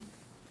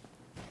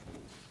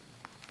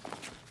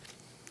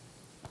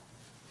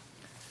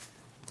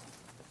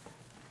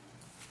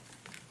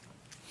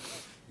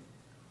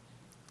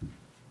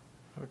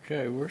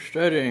Okay, we're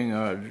studying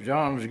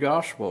John's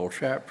Gospel,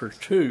 chapter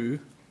 2.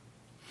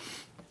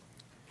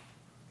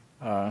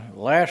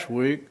 Last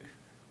week,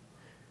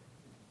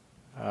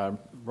 I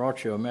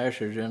brought you a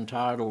message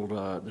entitled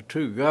The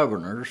Two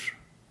Governors.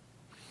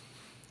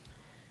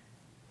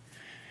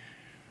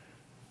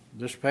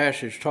 This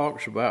passage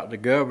talks about the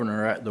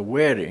governor at the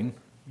wedding.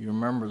 You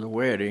remember the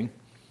wedding.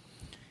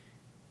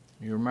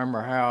 You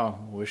remember how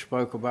we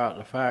spoke about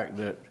the fact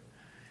that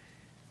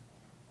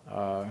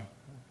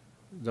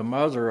the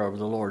mother of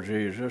the Lord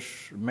Jesus,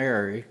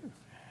 Mary,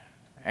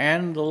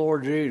 and the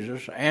Lord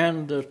Jesus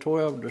and the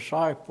 12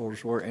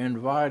 disciples were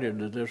invited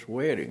to this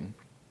wedding.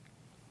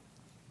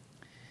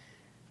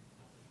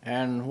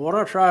 And what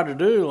I tried to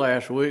do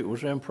last week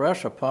was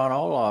impress upon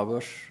all of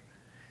us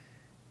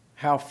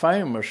how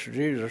famous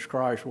Jesus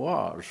Christ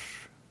was.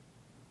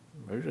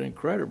 He was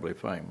incredibly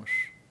famous.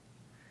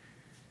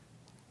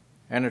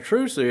 And the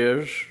truth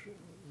is,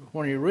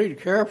 when you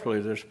read carefully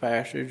this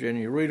passage and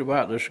you read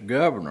about this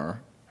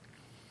governor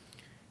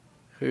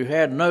who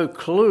had no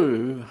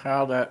clue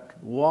how that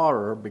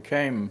water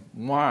became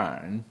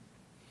wine,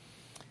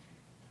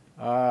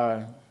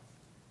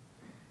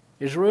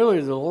 is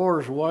really the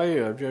Lord's way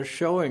of just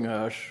showing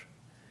us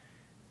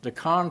the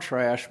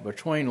contrast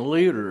between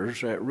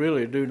leaders that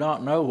really do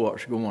not know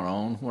what's going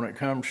on when it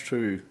comes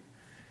to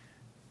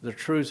the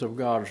truth of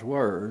God's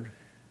Word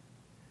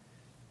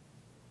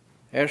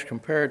as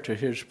compared to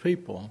His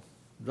people,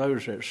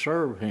 those that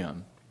serve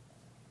Him.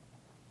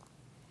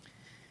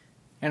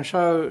 And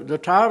so the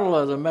title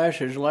of the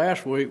message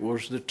last week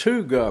was The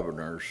Two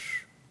Governors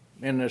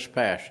in this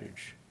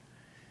passage.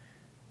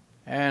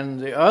 And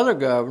the other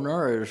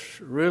governor is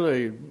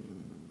really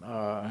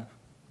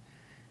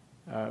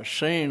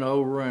seen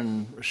over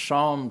in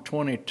Psalm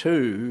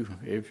 22.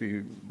 If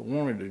you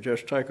wanted to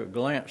just take a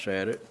glance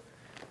at it,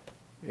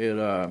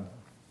 it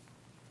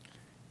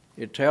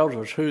tells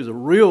us who the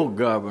real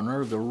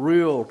governor, the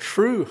real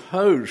true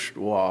host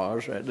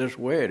was at this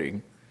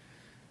wedding.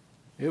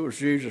 It was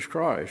Jesus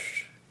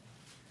Christ.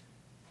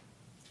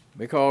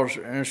 Because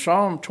in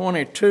Psalm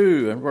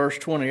 22 and verse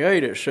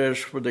 28 it says,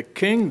 "For the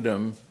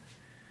kingdom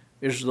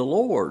is the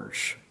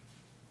Lord's,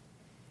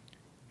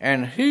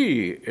 and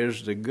He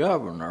is the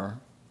governor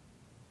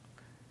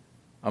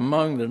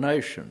among the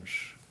nations."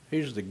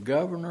 He's the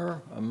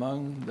governor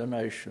among the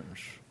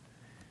nations.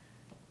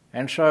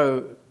 And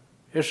so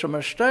it's a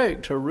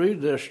mistake to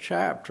read this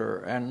chapter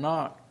and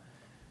not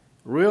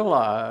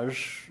realize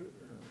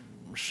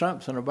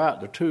something about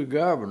the two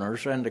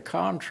governors and the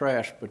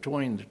contrast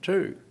between the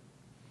two.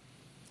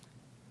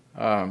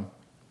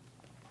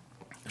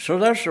 So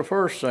that's the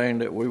first thing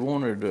that we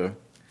wanted to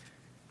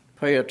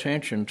pay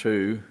attention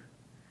to.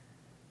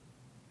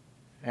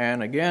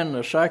 And again,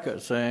 the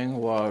second thing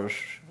was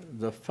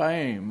the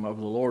fame of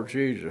the Lord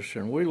Jesus.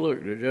 And we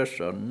looked at just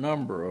a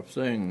number of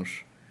things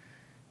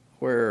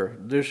where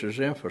this is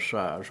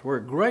emphasized, where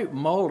great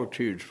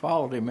multitudes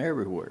followed Him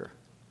everywhere.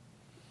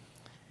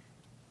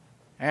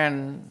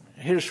 And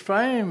His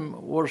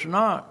fame was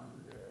not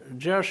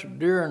just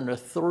during the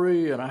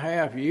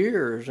 3.5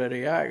 years that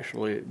He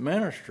actually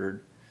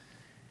ministered.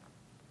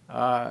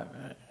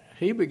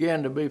 He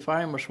began to be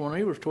famous when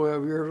He was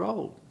 12 years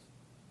old.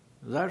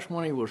 That's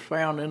when He was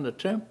found in the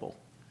temple,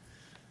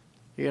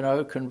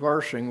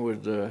 conversing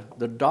with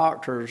the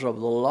doctors of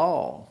the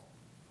law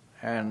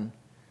and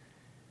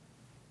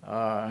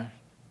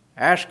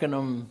asking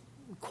them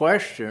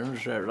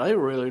questions that they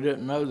really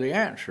didn't know the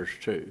answers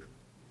to.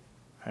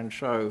 And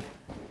so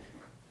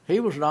He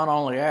was not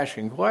only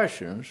asking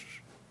questions,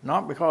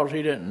 not because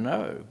He didn't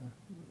know,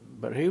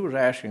 but He was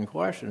asking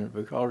questions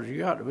because you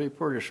got to be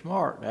pretty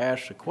smart to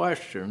ask the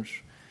questions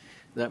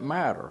that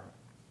matter.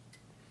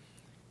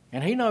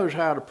 And He knows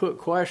how to put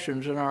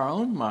questions in our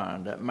own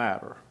mind that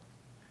matter.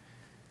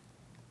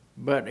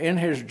 But in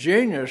His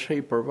genius,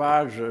 He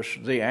provides us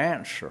the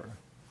answer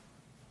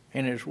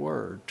in His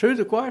Word to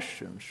the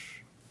questions.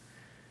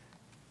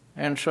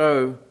 And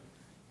so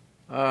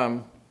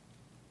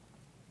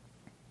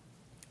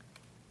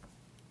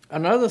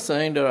another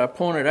thing that I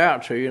pointed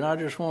out to you, and I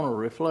just want to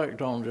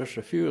reflect on just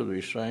a few of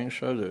these things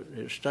so that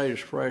it stays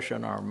fresh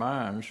in our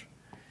minds.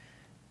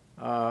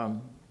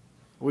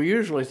 We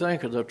usually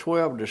think of the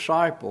 12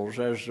 disciples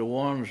as the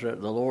ones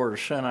that the Lord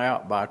sent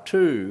out by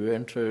two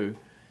into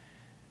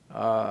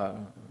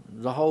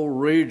the whole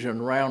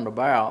region round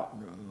about,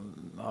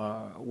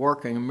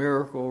 working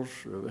miracles,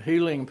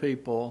 healing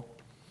people,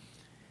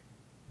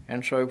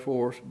 and so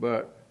forth.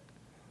 But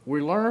we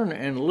learn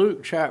in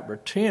Luke chapter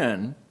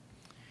 10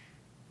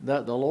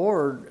 that the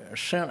Lord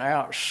sent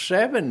out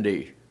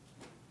 70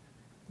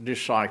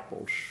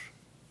 disciples.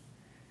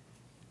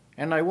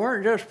 And they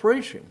weren't just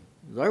preaching.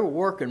 They were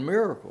working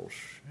miracles.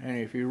 And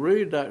if you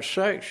read that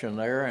section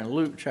there in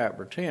Luke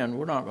chapter 10,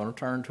 we're not going to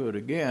turn to it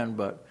again,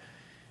 but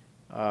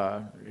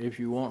if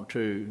you want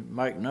to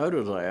make note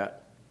of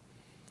that,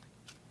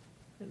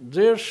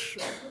 this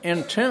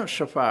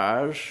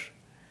intensifies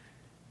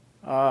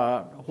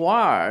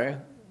why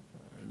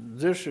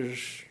this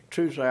is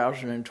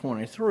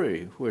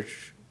 2023,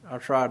 which I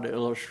tried to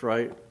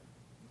illustrate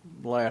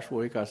last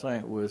week, I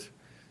think, with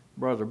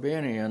Brother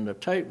Benny in the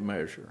tape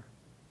measure.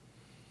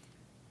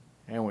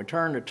 And we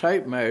turned the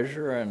tape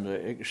measure and the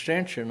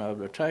extension of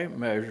the tape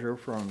measure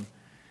from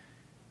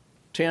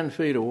 10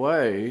 feet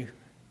away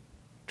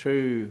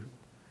to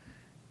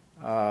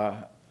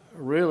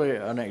really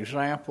an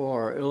example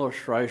or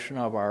illustration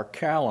of our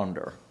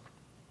calendar.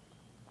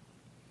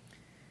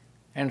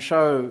 And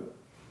so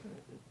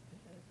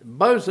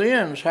both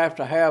ends have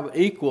to have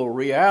equal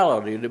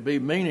reality to be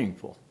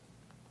meaningful.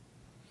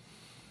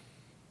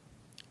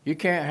 You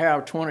can't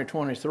have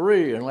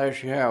 2023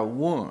 unless you have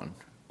one.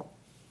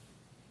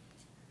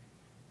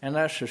 And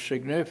that's the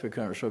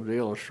significance of the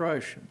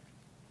illustration.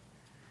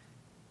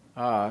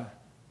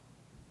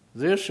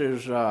 This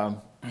is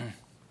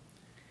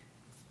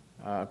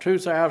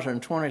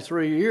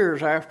 2023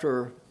 years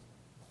after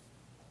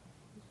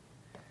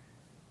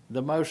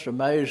the most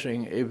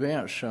amazing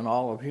events in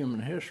all of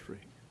human history.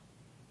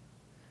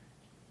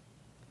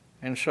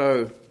 And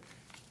so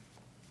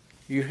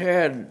you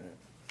had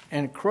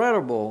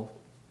incredible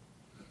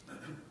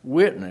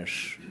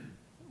witness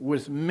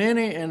with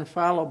many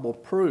infallible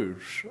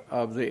proofs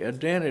of the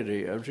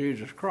identity of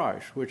Jesus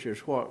Christ, which is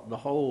what the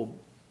whole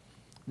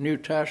New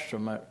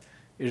Testament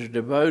is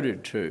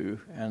devoted to,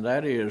 and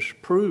that is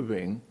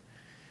proving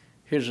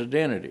his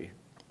identity.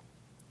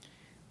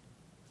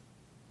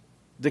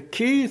 The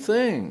key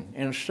thing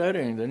in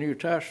studying the New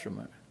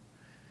Testament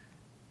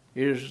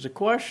is the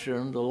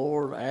question the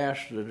Lord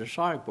asked the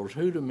disciples,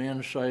 who do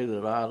men say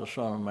that I, the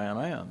Son of Man,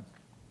 am?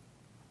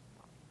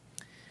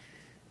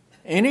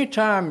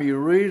 Anytime you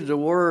read the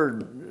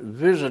word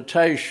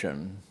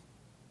visitation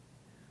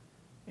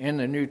in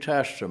the New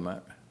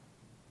Testament,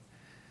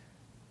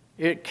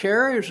 it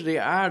carries the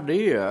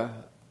idea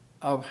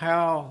of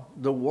how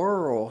the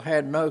world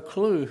had no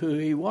clue who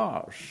he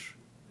was.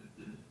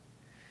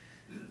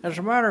 As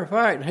a matter of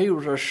fact, he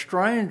was a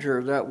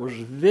stranger that was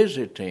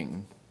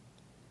visiting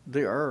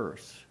the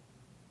earth.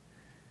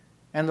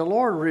 And the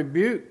Lord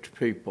rebuked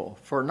people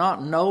for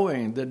not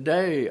knowing the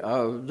day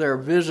of their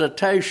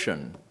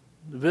visitation.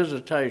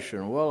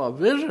 Well, a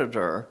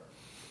visitor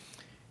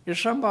is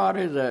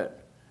somebody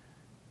that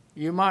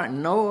you might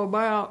know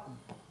about,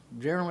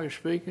 generally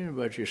speaking,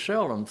 but you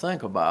seldom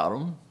think about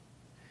them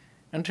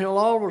until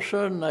all of a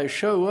sudden they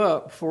show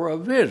up for a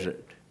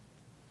visit.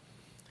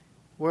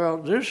 Well,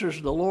 this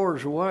is the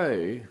Lord's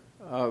way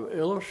of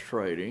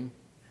illustrating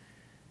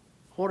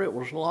what it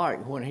was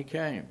like when he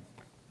came.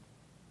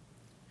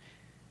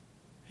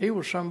 He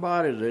was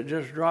somebody that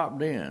just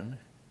dropped in,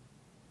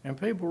 and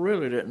people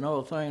really didn't know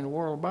a thing in the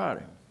world about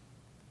him.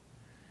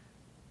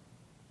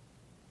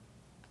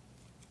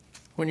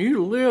 When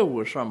you live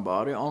with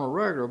somebody on a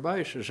regular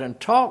basis and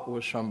talk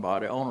with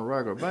somebody on a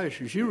regular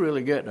basis, you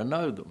really get to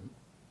know them.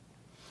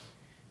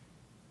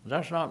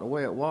 That's not the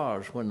way it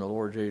was when the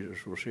Lord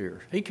Jesus was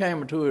here. He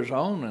came into his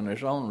own, and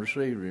his own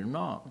received him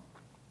not.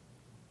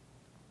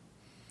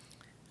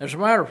 As a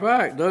matter of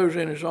fact, those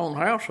in his own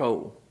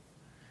household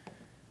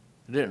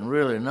didn't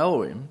really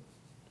know him.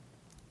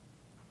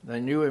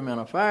 They knew him in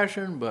a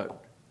fashion,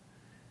 but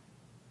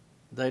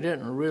they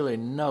didn't really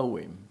know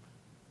him.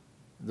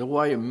 The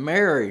way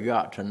Mary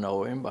got to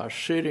know him by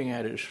sitting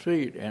at his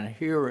feet and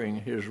hearing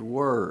his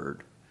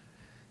word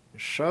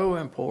is so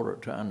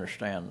important to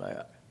understand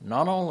that.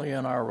 Not only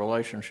in our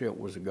relationship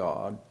with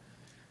God,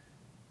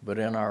 but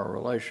in our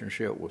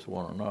relationship with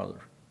one another.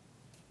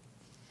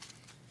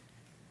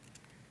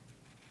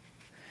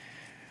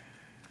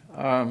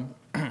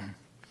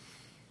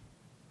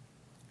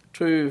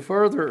 To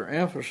further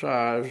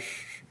emphasize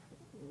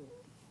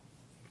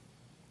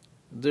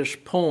this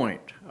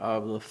point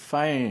of the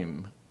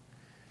fame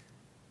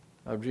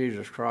of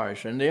Jesus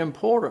Christ and the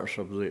importance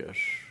of this,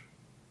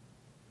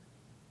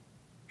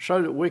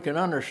 so that we can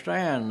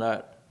understand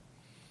that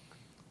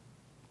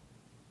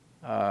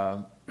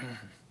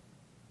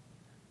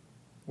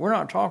we're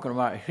not talking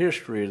about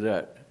history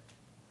that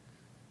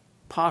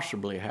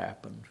possibly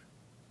happened.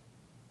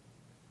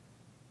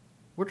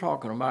 We're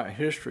talking about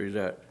history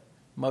that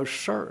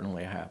most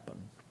certainly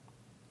happened.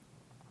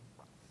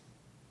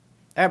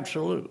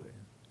 Absolutely,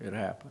 it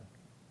happened.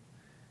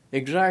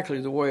 Exactly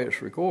the way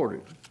it's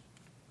recorded.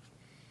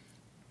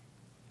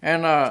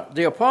 And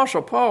the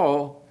Apostle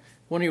Paul,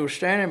 when he was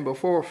standing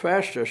before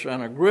Festus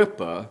and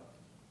Agrippa,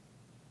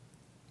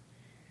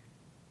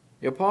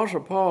 the Apostle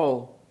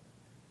Paul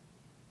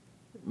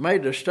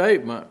made the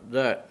statement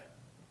that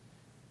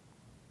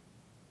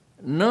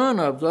none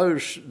of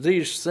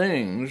these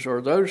things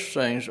or those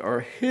things are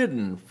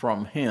hidden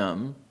from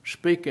him,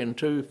 speaking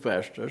to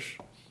Festus,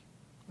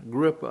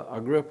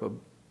 Agrippa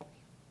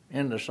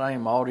in the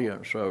same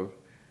audience of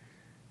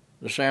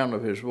the sound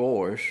of his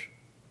voice.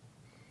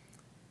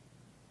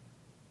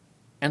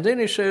 And then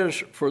he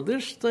says, for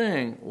this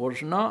thing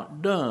was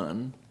not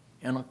done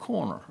in a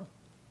corner.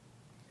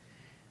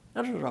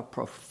 That is a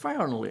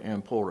profoundly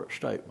important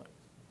statement.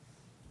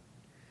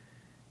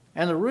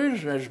 And the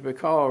reason is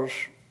because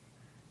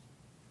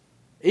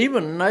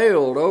even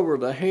nailed over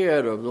the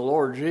head of the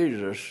Lord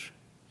Jesus,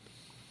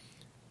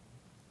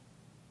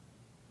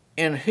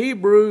 in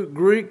Hebrew,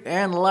 Greek,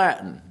 and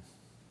Latin,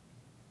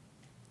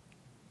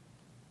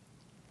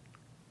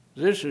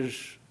 This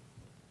is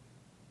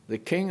the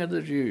King of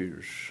the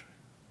Jews.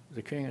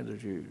 The King of the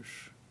Jews.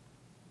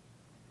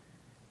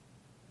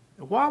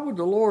 Why would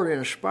the Lord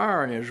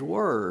inspire in His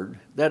Word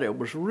that it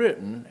was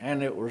written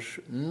and it was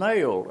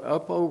nailed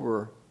up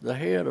over the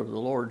head of the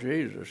Lord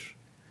Jesus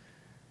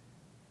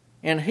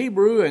in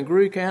Hebrew and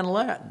Greek and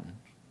Latin?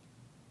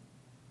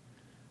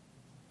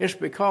 It's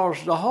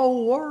because the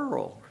whole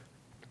world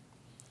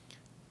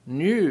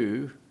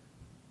knew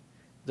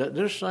that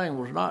this thing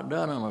was not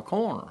done in a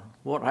corner.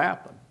 What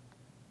happened?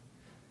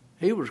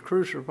 He was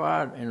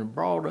crucified in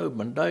broad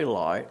open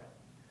daylight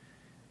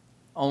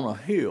on a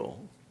hill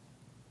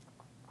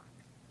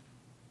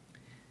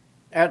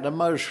at the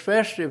most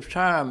festive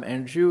time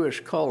in Jewish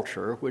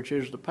culture, which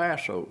is the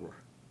Passover.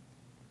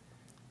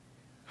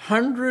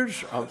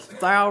 Hundreds of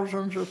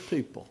thousands of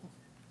people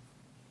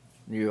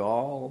knew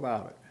all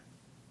about it.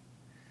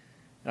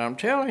 And I'm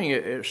telling you,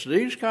 it's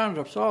these kinds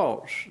of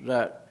thoughts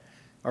that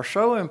are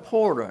so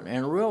important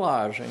in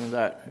realizing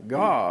that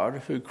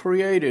God, who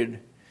created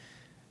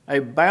a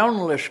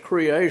boundless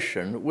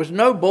creation with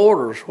no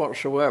borders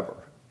whatsoever,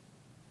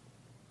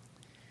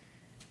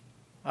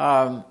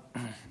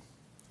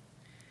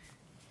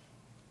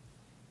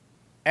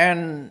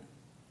 and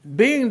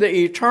being the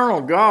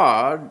eternal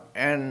God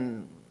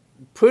and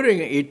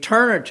putting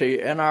eternity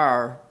in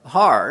our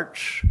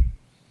hearts,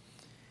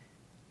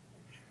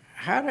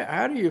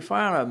 how do you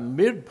find a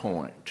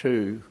midpoint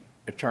to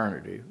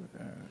eternity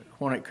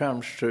when it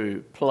comes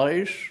to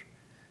place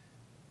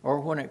or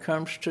when it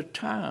comes to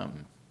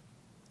time?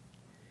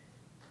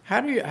 How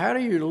do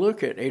you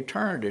look at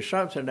eternity,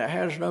 something that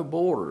has no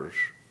borders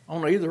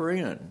on either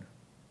end?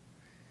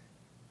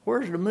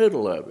 Where's the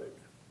middle of it?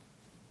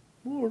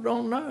 Well, we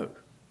don't know.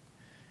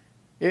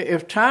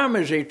 If time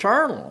is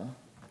eternal,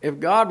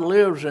 if God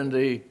lives in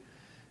the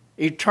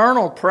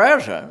eternal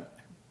present,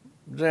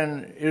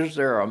 then is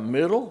there a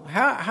middle?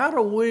 How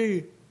do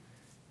we,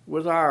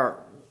 with our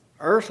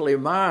earthly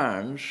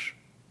minds,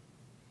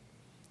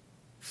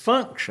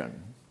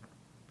 function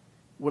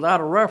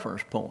without a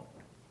reference point?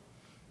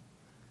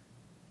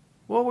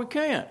 Well, we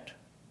can't.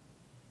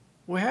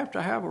 We have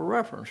to have a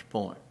reference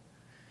point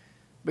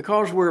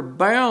because we're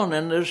bound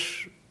in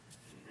this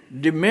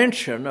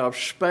dimension of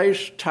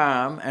space,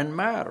 time, and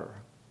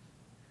matter.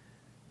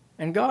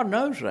 And God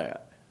knows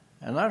that.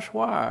 And that's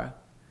why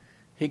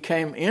He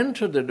came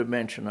into the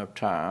dimension of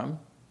time,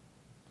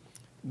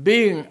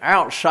 being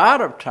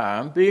outside of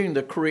time, being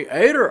the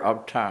creator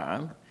of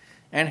time,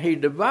 and He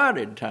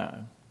divided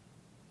time.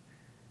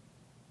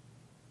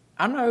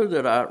 I know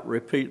that I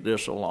repeat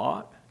this a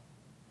lot,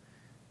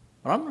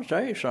 but I'm going to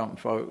tell you something,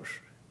 folks.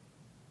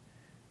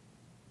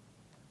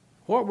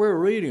 What we're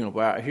reading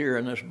about here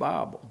in this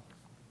Bible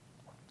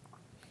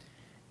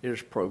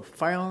is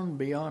profound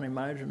beyond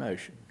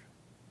imagination.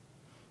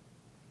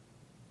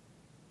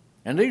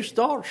 And these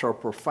thoughts are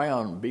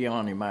profound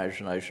beyond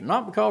imagination,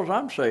 not because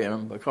I'm saying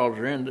them, because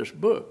they're in this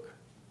book.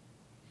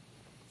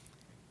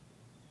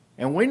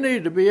 And we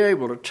need to be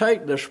able to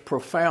take this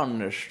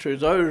profoundness to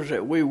those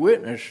that we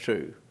witness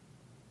to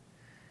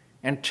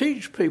and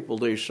teach people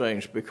these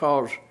things,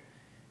 because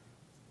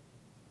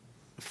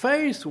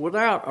faith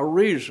without a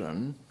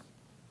reason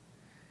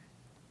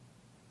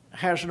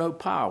has no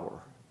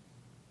power.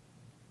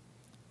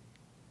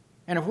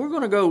 And if we're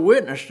going to go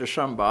witness to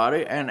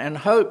somebody and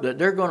hope that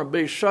they're going to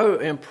be so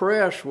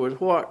impressed with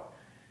what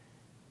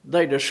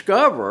they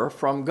discover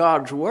from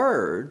God's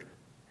Word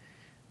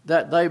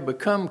that they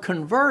become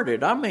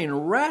converted, I mean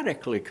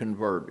radically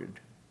converted,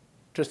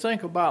 to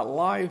think about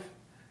life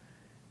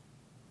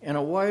in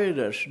a way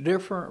that's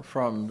different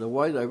from the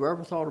way they've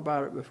ever thought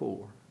about it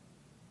before,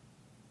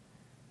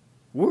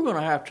 we're going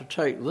to have to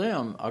take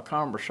them a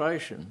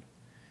conversation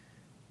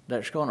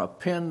that's going to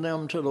pin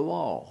them to the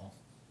wall,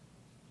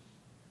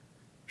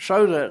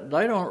 so that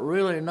they don't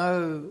really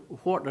know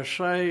what to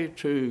say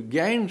to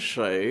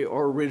gainsay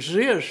or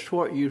resist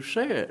what you've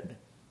said.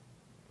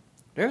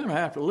 They're going to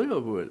have to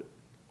live with it.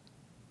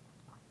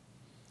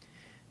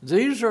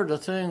 These are the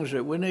things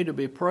that we need to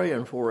be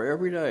praying for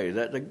every day,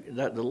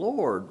 that the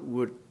Lord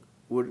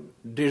would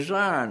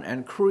design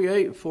and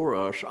create for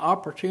us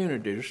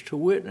opportunities to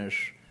witness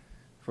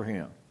for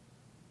Him.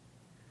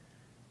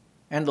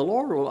 And the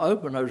Lord will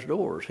open those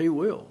doors. He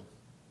will.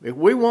 If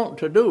we want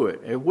to do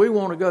it, if we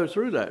want to go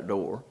through that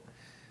door,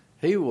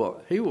 He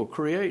will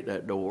create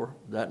that door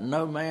that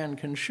no man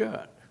can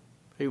shut.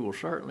 He will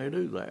certainly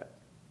do that.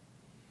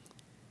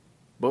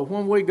 But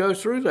when we go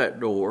through that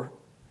door,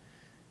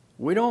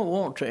 we don't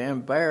want to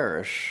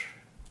embarrass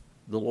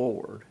the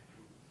Lord.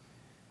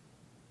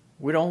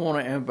 We don't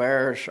want to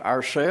embarrass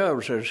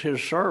ourselves as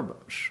His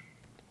servants.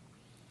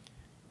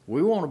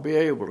 We want to be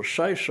able to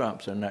say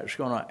something that's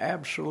going to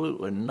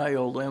absolutely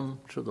nail them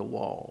to the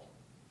wall.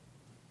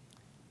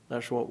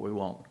 That's what we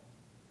want.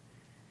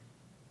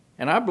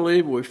 And I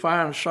believe we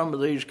find some of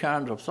these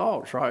kinds of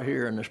thoughts right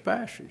here in this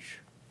passage.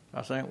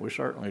 I think we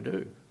certainly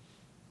do.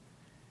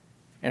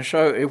 And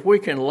so if we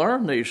can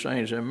learn these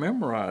things and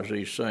memorize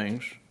these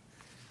things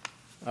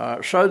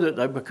so that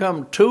they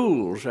become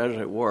tools, as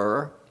it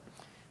were,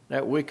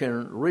 that we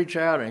can reach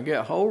out and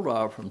get hold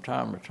of from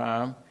time to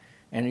time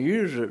and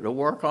use it to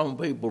work on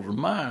people's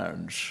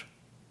minds.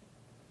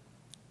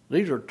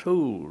 These are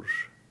tools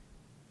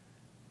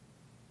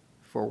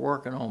for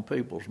working on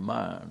people's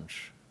minds.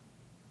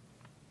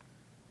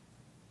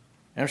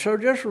 And so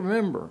just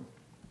remember,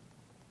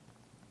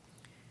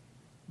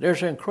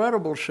 there's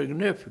incredible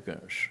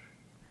significance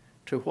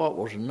to what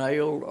was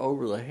nailed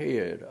over the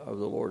head of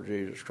the Lord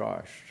Jesus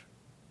Christ.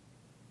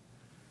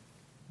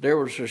 There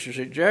was a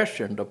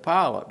suggestion to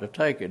Pilate to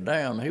take it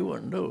down. He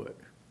wouldn't do it.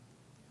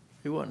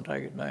 He wouldn't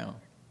take it down.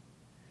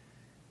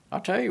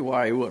 I'll tell you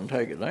why he wouldn't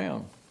take it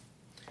down.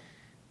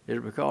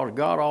 It's because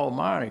God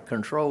Almighty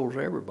controls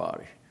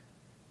everybody.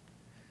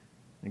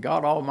 And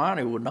God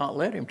Almighty would not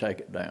let him take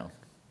it down.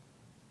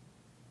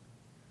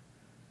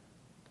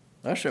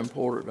 That's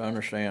important to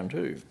understand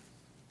too.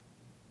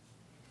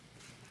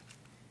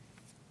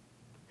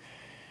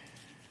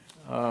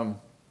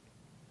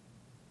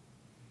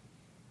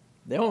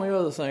 The only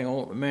other thing I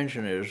want to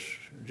mention is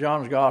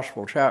John's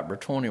Gospel, chapter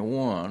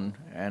 21,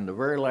 and the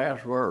very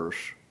last verse.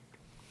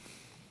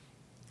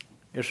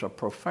 It's a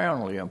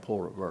profoundly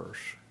important verse.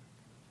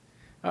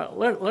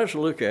 Let's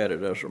look at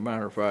it, as a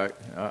matter of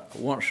fact.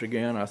 Once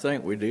again, I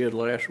think we did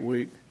last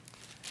week,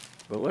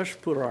 but let's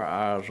put our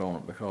eyes on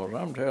it, because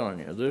I'm telling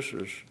you, this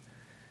is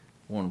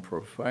one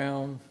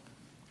profound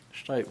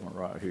statement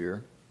right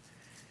here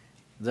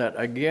that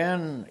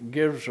again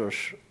gives us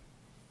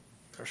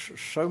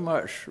so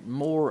much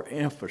more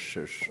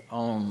emphasis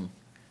on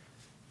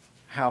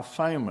how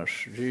famous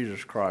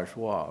Jesus Christ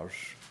was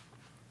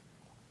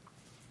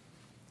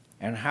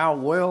and how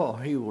well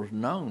he was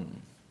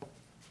known.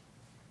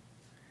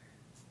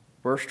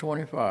 Verse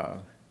 25,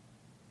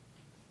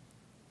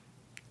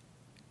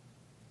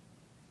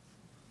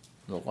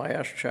 the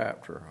last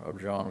chapter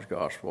of John's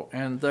Gospel.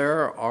 And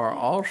there are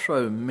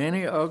also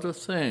many other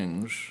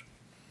things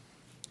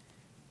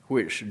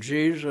which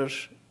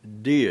Jesus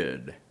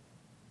did.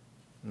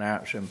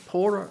 Now, it's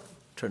important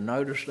to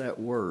notice that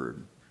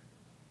word.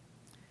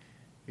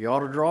 You ought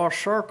to draw a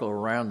circle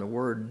around the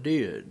word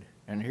did,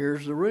 and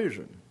here's the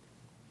reason.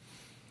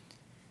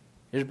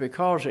 It's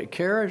because it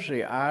carries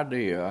the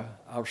idea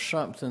of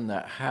something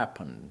that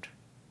happened.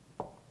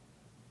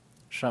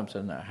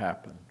 Something that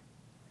happened.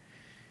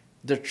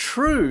 The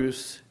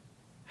truth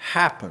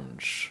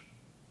happens.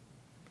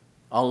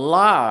 A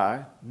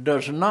lie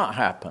does not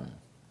happen.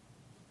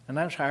 And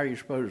that's how you're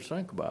supposed to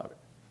think about it.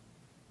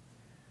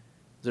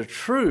 The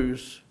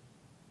truth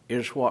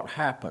is what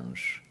happens.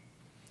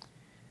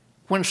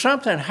 When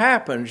something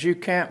happens, you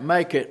can't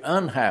make it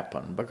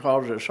unhappen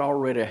because it's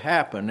already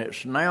happened.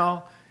 It's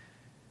now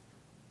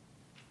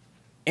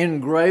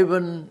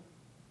engraven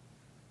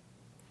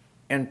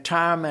in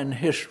time and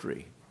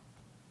history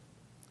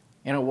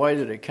in a way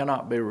that it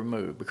cannot be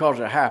removed because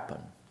it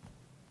happened.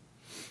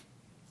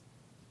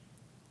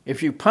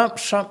 If you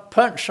punch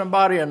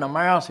somebody in the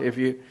mouth, if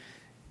you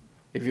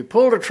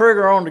pull the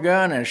trigger on the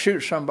gun and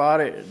shoot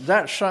somebody,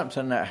 that's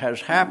something that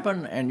has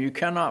happened, and you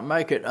cannot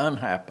make it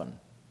unhappen.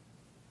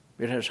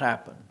 It has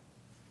happened.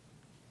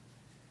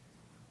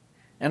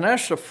 And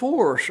that's the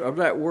force of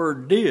that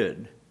word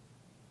did.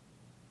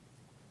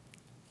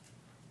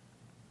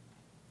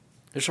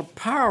 It's a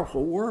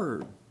powerful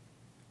word.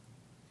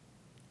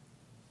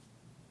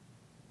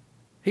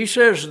 He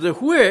says, the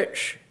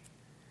which,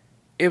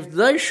 if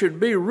they should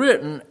be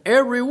written,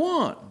 every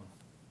one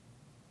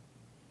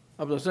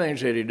of the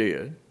things that he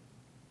did,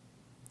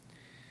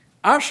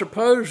 I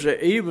suppose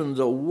that even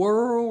the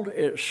world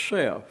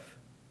itself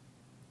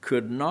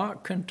could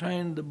not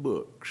contain the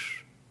books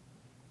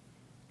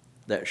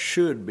that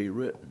should be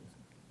written.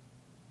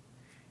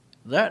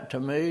 That, to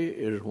me,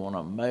 is one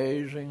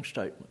amazing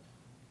statement.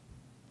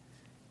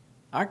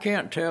 I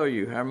can't tell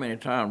you how many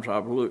times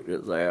I've looked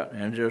at that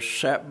and just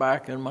sat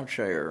back in my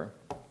chair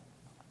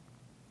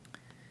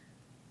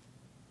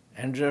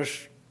and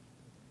just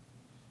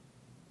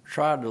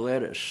tried to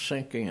let it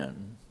sink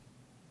in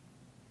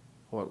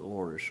what the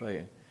Lord is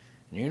saying.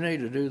 And you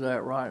need to do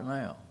that right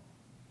now.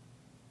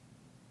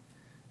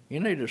 You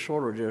need to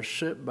sort of just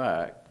sit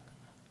back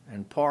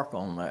and park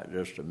on that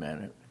just a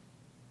minute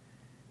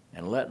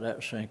and let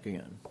that sink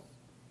in.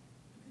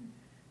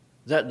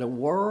 That the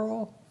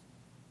world,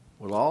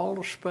 with all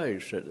the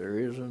space that there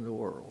is in the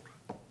world,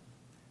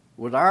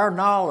 with our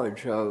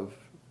knowledge of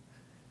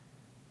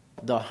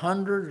the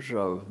hundreds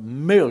of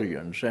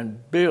millions and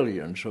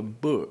billions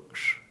of books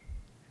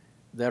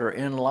that are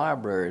in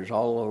libraries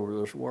all over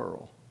this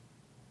world,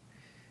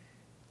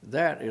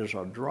 that is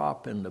a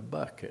drop in the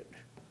bucket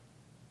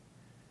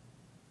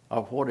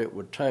of what it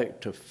would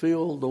take to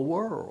fill the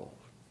world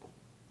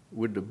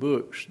with the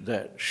books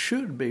that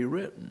should be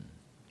written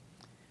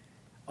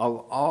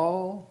of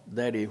all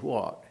that he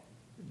what?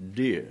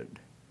 Did.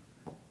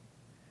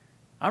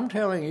 I'm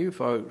telling you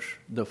folks,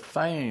 the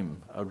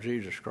fame of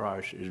Jesus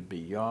Christ is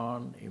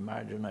beyond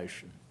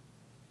imagination.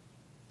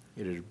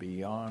 It is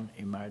beyond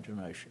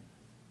imagination.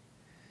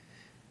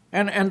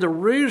 And the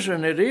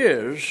reason it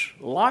is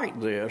like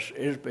this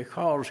is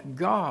because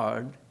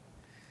God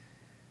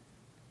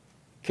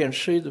can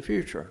see the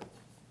future.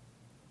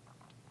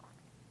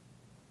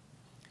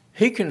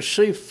 He can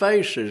see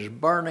faces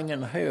burning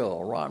in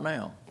hell right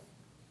now.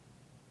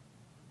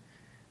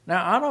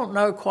 Now, I don't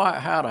know quite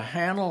how to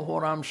handle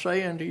what I'm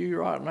saying to you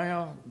right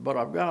now, but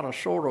I've got a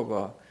sort of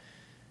a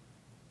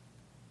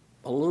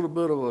little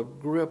bit of a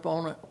grip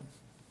on it.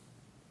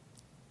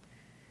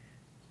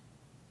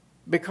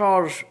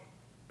 Because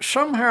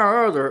somehow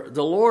or other,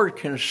 the Lord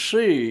can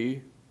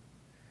see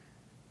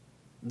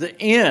the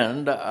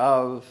end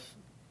of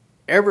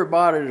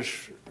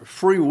everybody's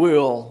free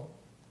will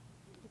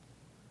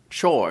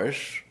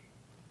choice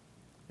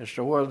as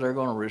to whether they're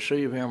going to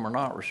receive Him or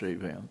not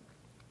receive Him.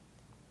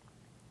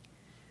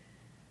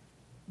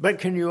 But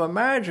can you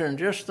imagine,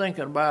 just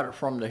thinking about it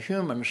from the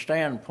human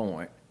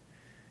standpoint,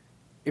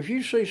 if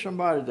you see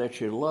somebody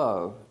that you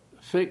love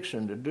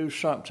fixing to do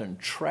something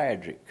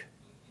tragic,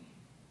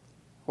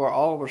 where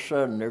all of a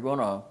sudden they're going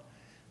to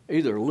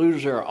either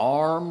lose their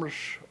arms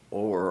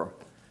or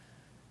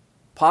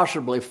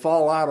possibly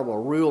fall out of a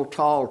real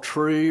tall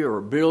tree or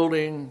a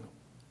building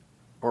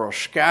or a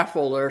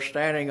scaffold they're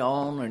standing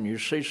on, and you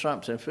see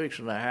something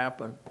fixing to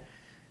happen,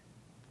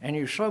 and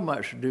you so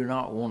much do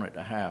not want it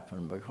to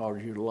happen because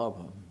you love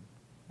them.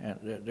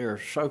 And they're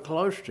so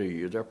close to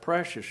you. They're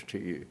precious to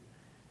you.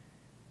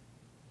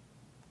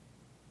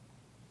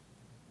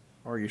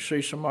 Or you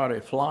see somebody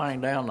flying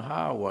down the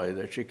highway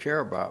that you care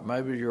about,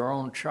 maybe your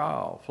own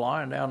child,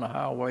 flying down the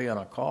highway in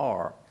a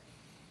car,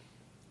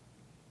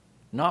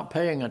 not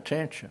paying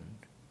attention.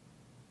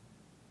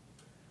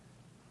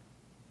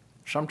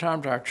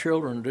 Sometimes our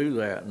children do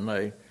that, and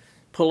they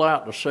pull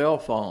out the cell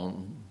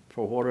phone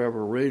for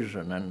whatever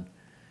reason, and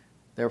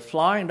they're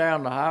flying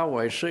down the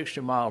highway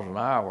 60 miles an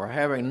hour,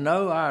 having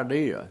no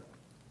idea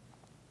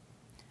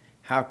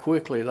how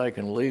quickly they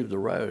can leave the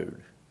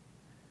road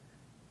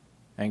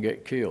and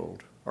get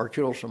killed or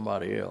kill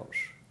somebody else.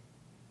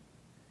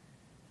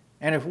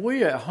 And if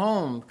we at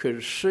home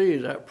could see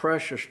that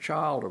precious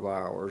child of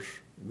ours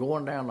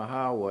going down the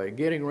highway,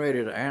 getting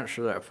ready to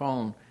answer that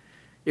phone,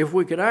 if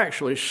we could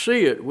actually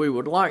see it, we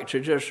would like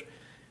to just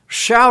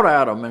shout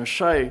at them and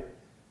say,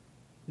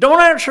 "Don't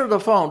answer the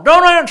phone.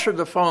 Don't answer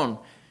the phone.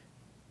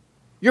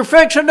 You're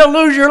fixing to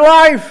lose your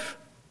life."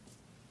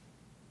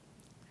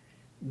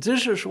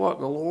 This is what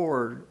the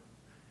Lord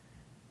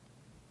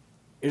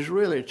is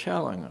really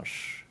telling us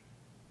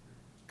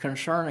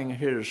concerning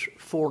His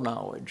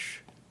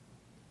foreknowledge.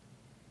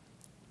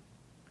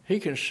 He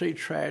can see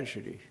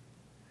tragedy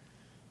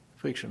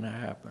fixing to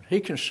happen. He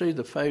can see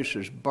the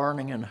faces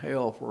burning in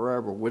hell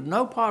forever with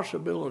no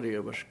possibility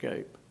of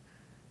escape.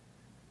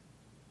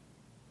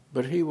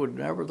 But He would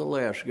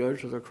nevertheless go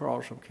to the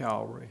cross of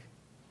Calvary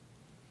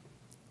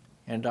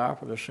and die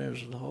for the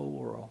sins of the whole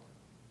world,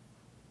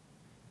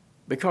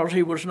 because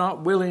He was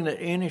not willing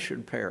that any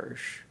should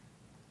perish,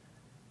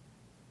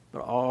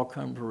 but all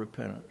come to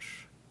repentance.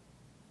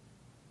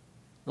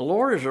 The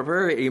Lord is a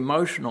very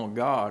emotional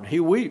God. He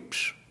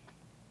weeps.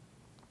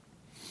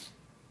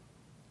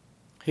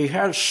 He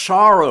has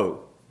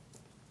sorrow.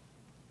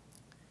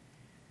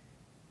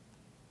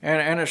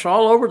 And it's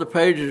all over the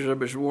pages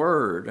of His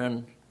Word.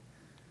 And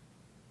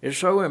it's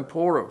so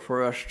important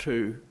for us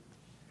to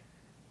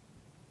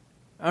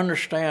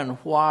understand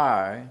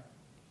why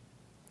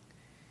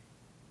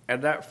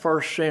at that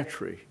first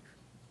century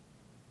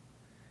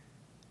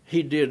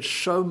He did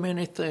so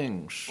many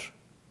things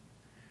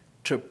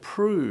to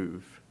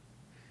prove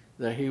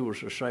that He was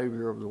the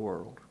Savior of the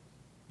world.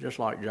 Just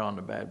like John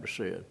the Baptist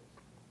said,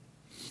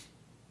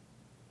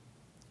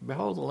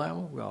 "Behold the Lamb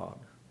of God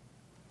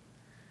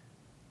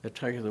that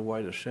taketh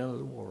away the sin of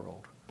the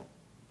world."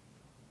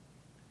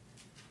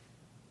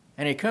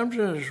 And He comes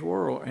into this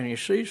world and He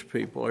sees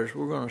people, as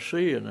we're going to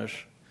see in this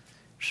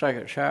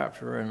second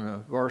chapter and the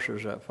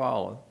verses that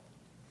follow.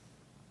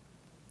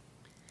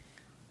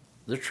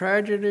 The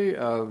tragedy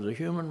of the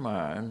human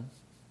mind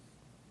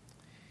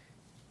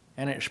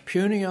and its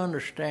puny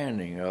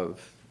understanding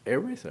of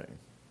everything.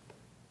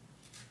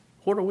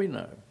 What do we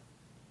know?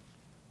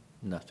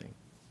 Nothing.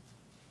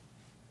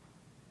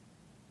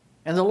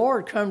 And the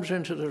Lord comes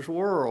into this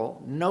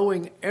world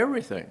knowing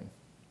everything.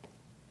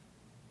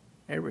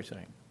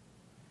 Everything.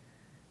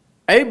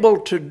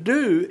 Able to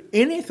do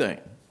anything.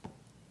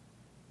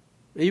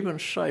 Even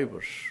save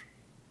us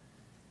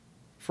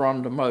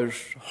from the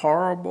most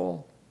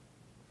horrible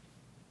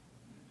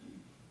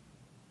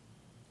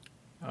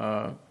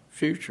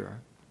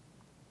future.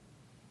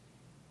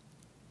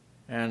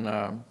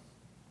 And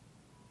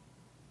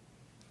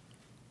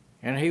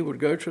He would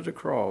go to the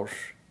cross,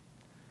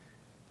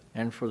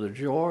 and for the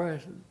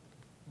joy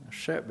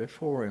set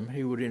before Him,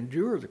 He would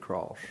endure the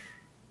cross,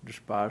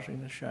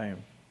 despising the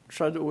shame,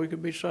 so that we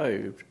could be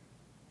saved.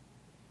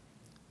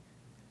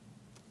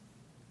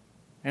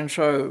 And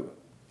so,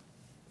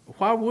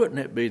 why wouldn't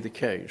it be the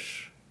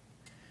case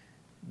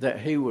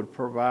that He would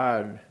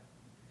provide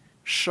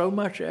so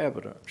much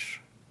evidence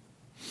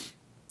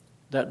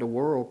that the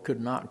world could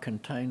not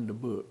contain the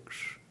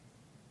books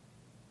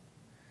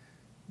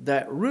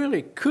that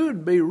really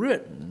could be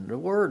written? The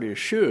word is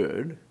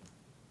should,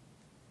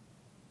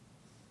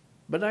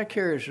 but that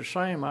carries the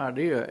same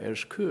idea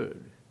as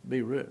could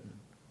be written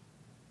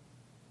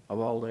of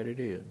all that He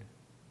did.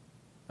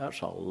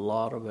 That's a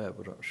lot of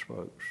evidence,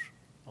 folks.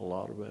 A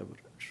lot of evidence.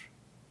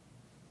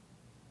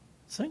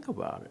 Think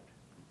about it.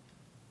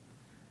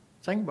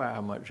 Think about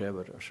how much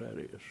evidence that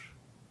is.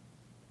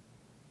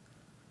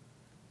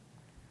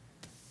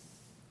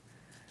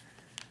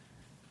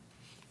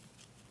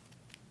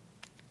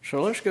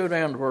 So let's go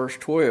down to verse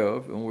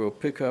 12, and we'll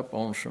pick up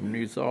on some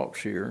new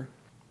thoughts here.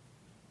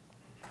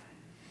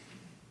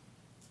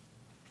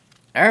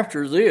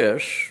 After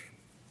this,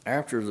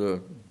 after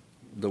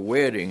the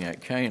wedding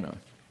at Cana,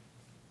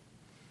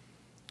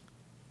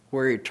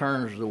 where he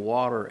turns the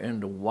water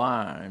into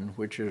wine,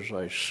 which is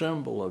a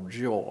symbol of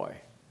joy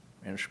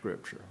in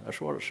Scripture. That's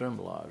what it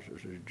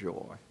symbolizes, is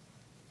joy.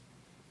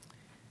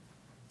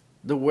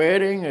 The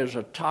wedding is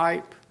a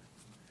type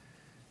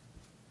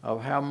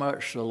of how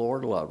much the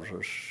Lord loves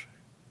us.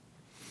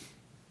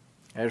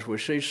 As we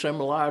see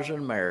symbolized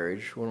in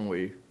marriage, when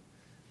we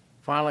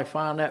finally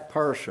find that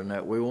person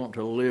that we want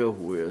to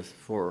live with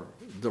for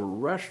the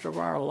rest of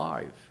our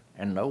life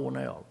and no one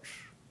else,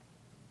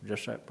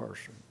 just that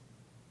person.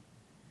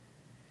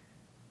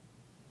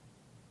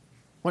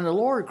 When the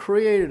Lord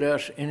created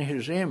us in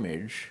His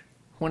image,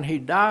 when He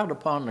died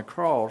upon the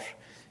cross,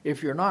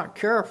 if you're not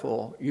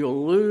careful,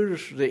 you'll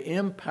lose the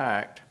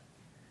impact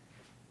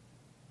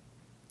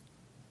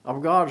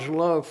of God's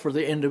love for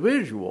the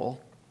individual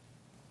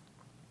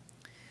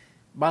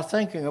by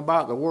thinking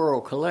about the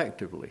world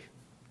collectively.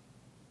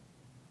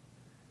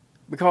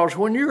 Because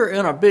when you're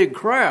in a big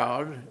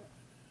crowd,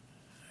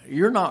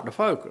 you're not the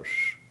focus.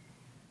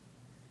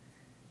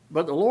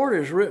 But the Lord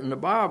has written the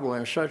Bible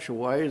in such a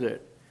way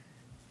that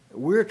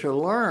we're to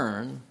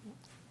learn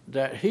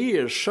that He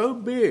is so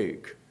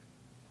big,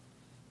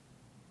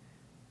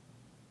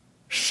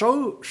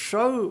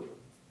 so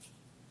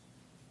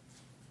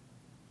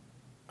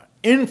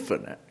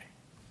infinite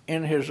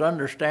in His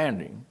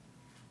understanding.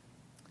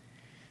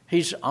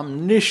 He's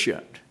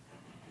omniscient.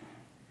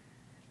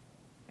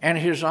 And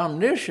His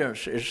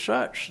omniscience is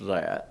such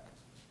that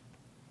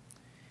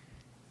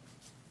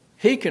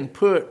He can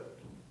put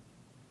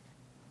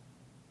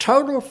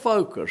total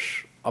focus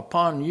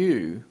upon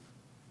you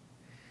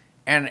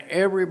and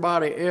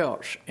everybody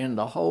else in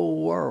the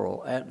whole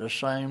world at the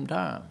same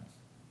time.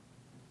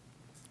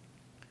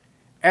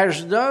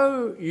 As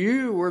though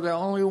you were the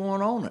only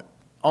one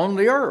on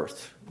the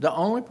earth, the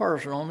only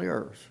person on the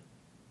earth.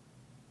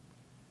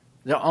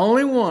 The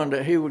only one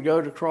that He would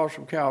go to the cross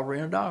of Calvary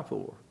and die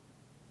for.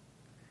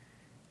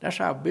 That's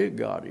how big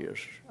God is.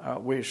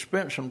 We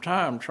spent some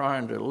time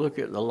trying to look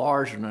at the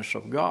largeness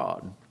of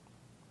God.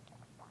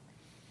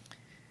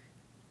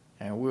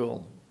 And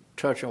we'll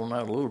touch on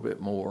that a little bit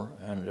more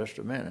in just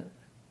a minute.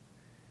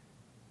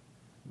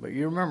 But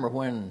you remember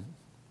when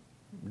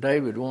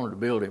David wanted to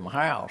build him a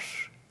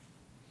house,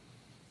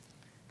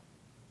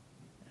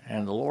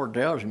 and the Lord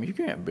tells him, you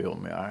can't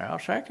build me a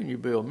house. How can you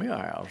build me a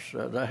house?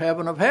 The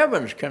heaven of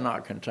heavens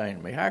cannot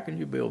contain me. How can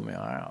you build me a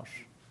house?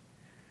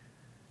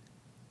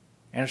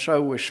 And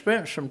so we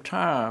spent some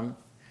time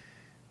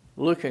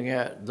looking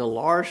at the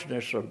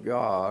largeness of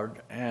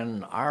God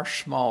and our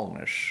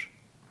smallness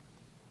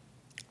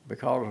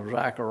because of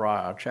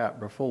Zechariah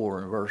chapter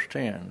 4 and verse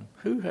 10.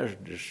 Who has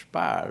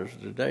despised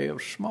the day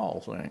of small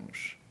things?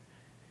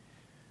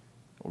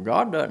 Well,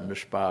 God doesn't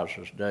despise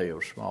this day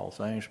of small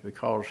things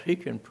because He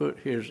can put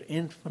His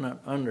infinite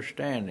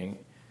understanding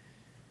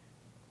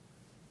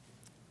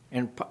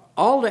and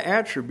all the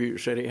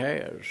attributes that He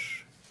has,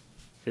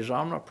 His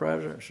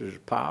omnipresence, His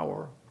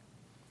power,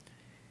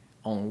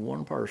 on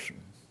one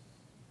person.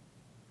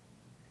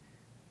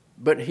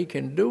 But He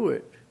can do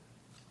it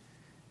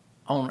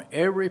on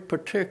every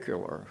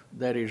particular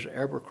that He's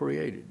ever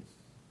created.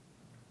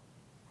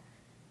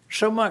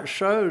 So much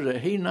so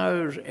that He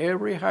knows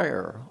every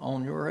hair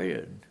on your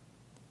head,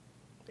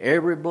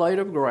 every blade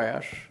of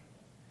grass,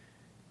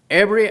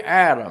 every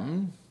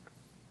atom,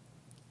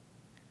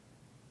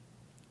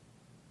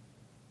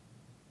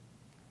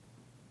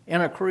 in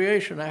a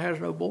creation that has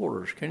no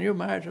borders. Can you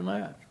imagine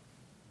that?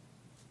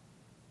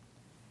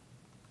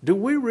 Do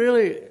we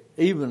really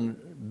even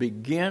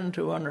begin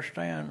to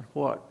understand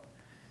what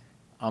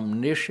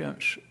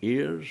omniscience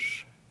is?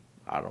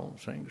 I don't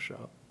think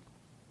so.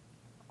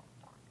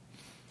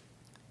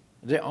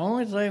 The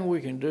only thing we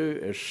can do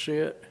is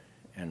sit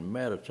and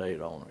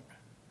meditate on it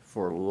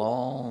for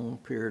long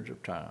periods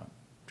of time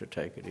to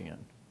take it in.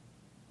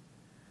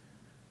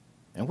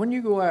 And when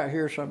you go out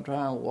here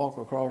sometime, walk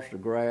across the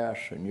grass,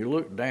 and you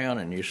look down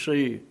and you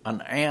see an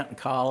ant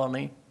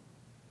colony,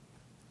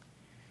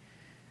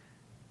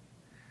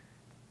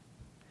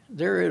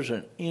 there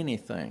isn't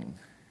anything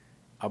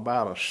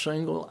about a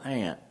single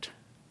ant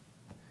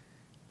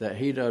that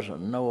He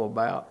doesn't know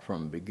about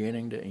from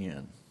beginning to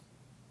end.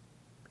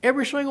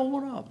 Every single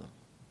one of them.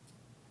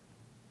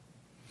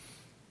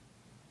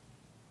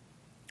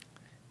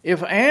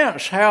 If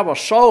ants have a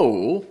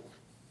soul,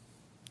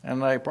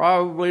 and they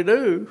probably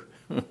do,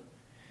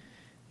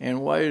 in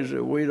ways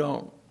that we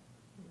don't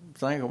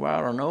think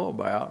about or know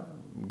about,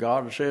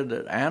 God said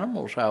that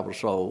animals have a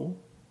soul.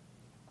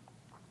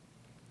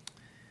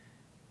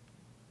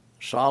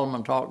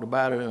 Solomon talked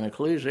about it in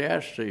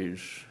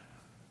Ecclesiastes,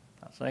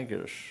 I think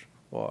it's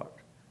what?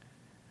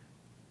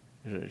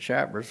 Is it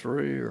chapter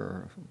 3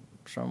 or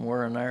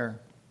somewhere in there?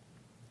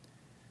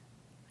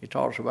 He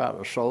talks about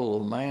the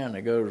soul of man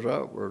that goes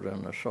upward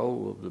and the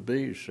soul of the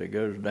beast that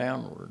goes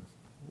downward.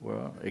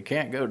 Well, it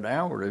can't go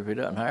downward if he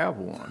doesn't have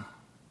one.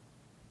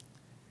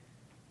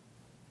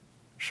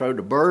 So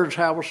do birds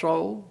have a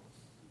soul?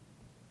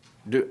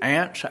 Do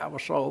ants have a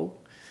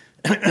soul?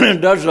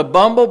 Does the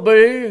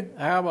bumblebee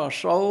have a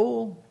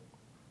soul?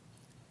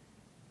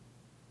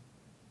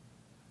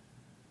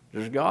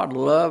 Does God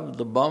love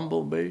the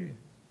bumblebee?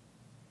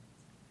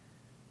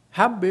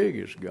 How big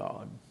is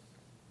God?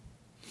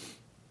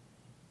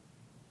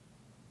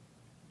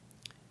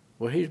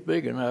 Well, he's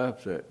big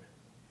enough that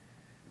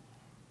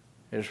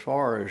as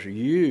far as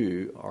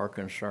you are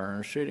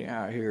concerned, sitting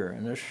out here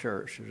in this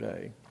church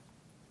today,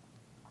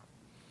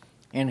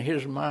 in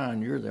his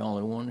mind, you're the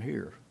only one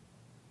here.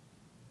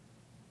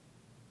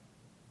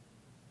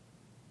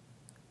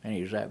 And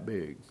he's that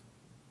big.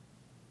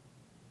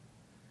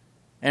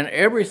 And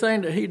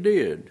everything that he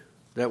did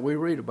that we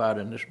read about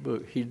in this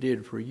book, he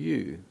did for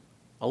you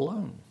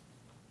alone.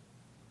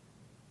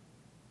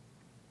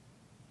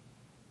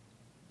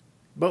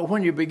 But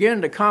when you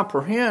begin to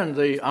comprehend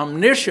the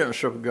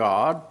omniscience of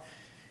God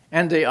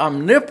and the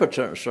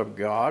omnipotence of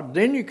God,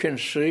 then you can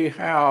see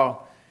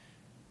how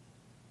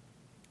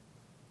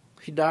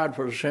he died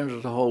for the sins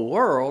of the whole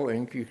world,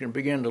 and you can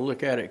begin to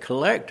look at it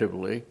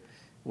collectively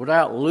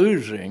without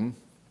losing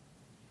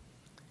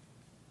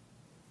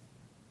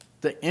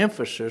the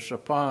emphasis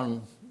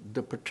upon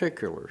the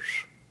particulars.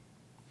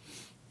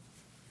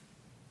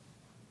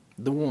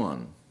 The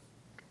one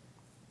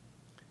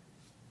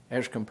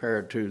as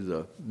compared to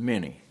the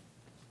many.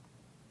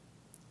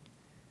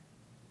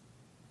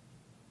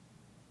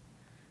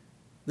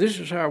 This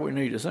is how we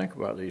need to think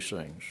about these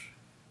things.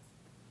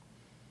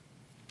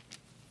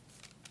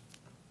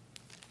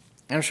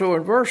 And so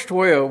in verse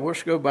 12,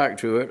 let's go back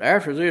to it.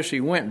 After this, he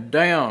went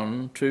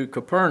down to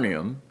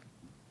Capernaum.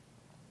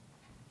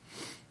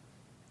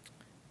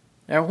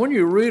 Now, when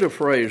you read a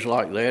phrase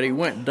like that, he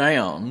went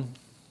down,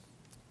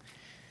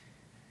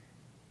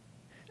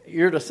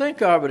 you're to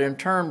think of it in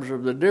terms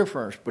of the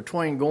difference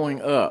between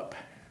going up.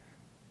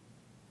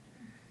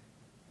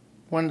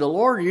 When the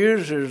Lord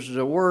uses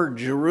the word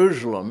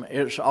Jerusalem,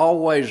 it's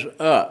always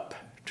up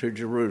to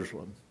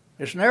Jerusalem.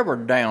 It's never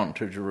down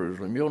to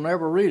Jerusalem. You'll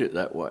never read it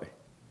that way.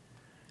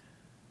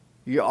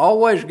 You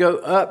always go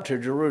up to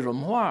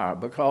Jerusalem. Why?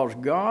 Because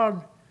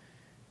God,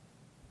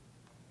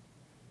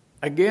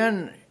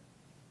 again,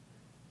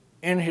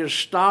 in his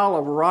style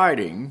of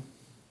writing,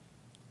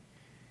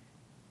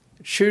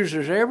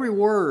 chooses every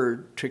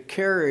word to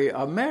carry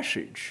a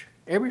message,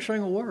 every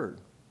single word.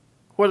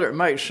 Whether it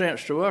makes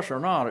sense to us or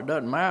not, it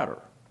doesn't matter.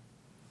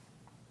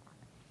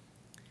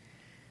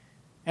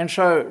 And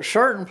so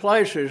certain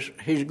places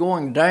he's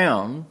going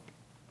down,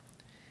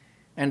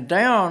 and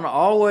down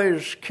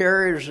always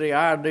carries the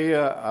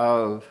idea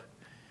of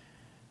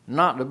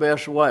not the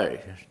best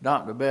way,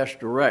 not the best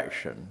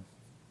direction.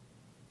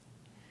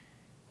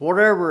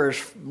 Whatever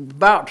is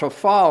about to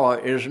follow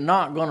is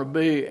not going to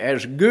be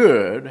as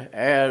good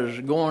as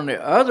going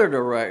the other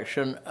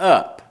direction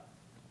up.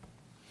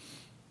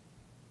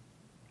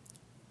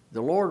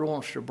 The Lord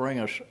wants to bring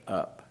us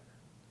up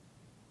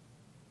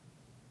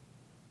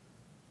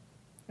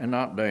and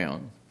not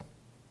down.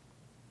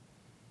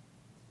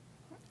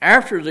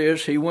 After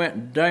this, he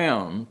went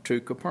down to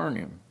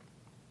Capernaum.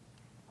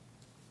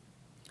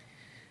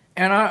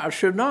 And I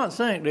should not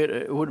think that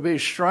it would be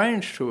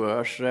strange to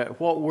us that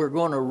what we're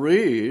going to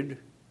read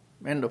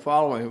in the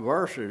following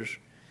verses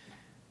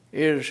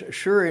is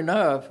sure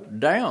enough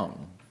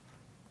down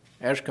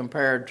as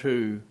compared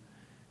to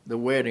the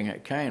wedding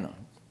at Cana.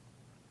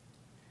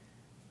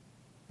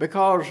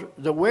 Because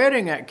the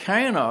wedding at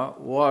Cana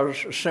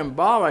was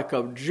symbolic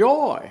of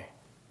joy,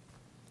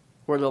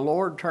 where the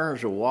Lord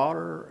turns the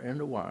water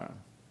into wine.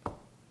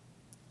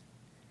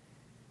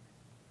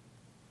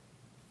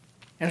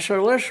 And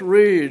so let's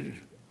read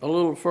a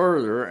little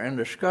further and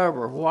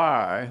discover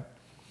why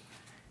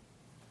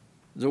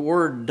the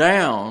word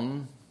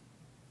down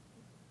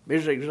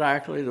is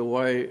exactly the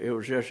way it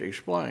was just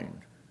explained.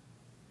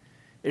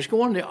 It's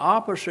going the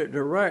opposite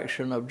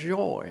direction of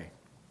joy.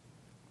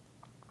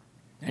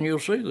 And you'll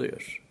see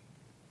this.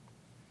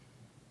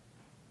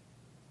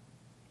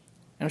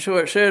 And so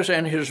it says,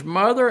 and his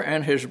mother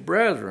and his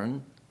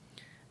brethren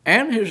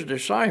and his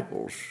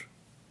disciples,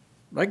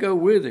 they go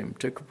with him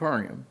to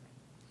Capernaum.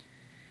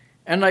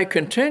 And they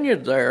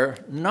continued there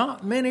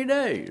not many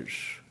days.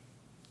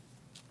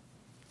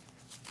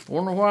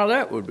 Wonder why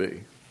that would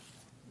be.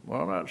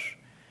 Well, that's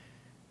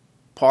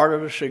part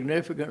of the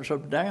significance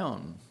of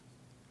down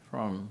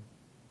from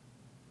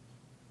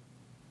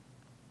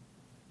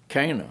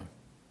Cana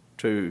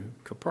to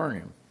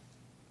Capernaum.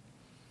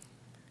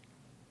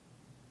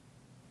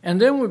 And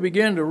then we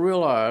begin to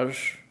realize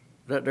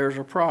that there's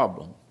a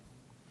problem.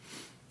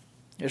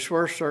 It's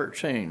verse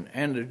 13.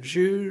 And the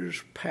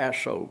Jews'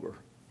 Passover.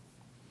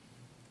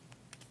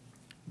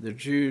 The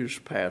Jews'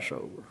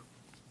 Passover.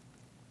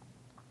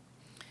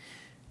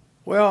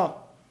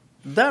 Well,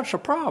 that's a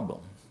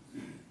problem.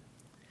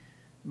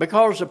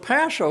 because the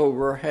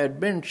Passover had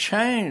been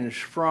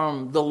changed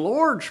from the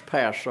Lord's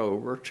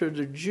Passover to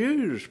the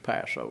Jews'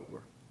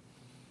 Passover.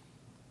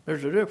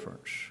 There's a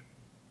difference.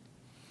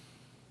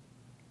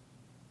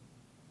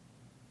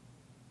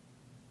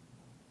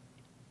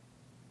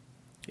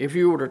 If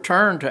you were to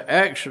turn to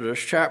Exodus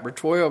chapter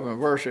 12 and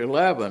verse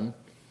 11,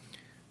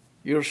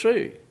 you'll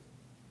see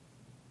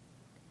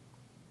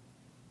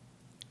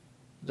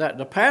that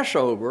the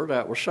Passover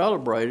that was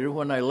celebrated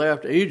when they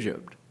left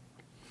Egypt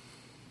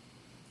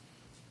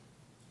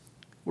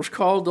was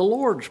called the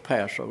Lord's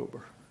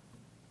Passover.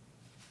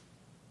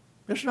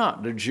 It's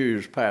not the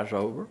Jews'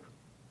 Passover.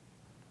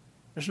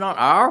 It's not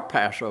our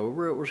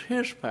Passover. It was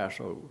his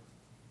Passover.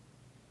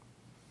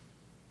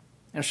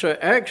 And so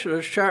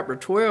Exodus chapter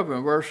 12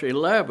 and verse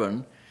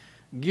 11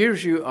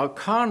 gives you a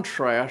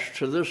contrast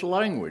to this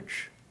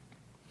language.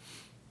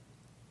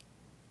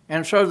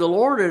 And so the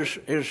Lord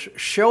is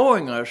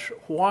showing us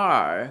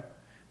why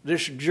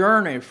this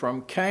journey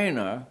from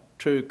Cana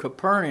to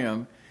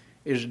Capernaum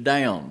is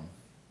down.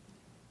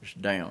 It's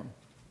down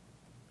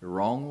the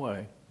wrong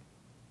way.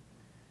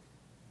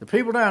 The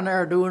people down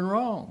there are doing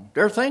wrong.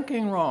 They're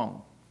thinking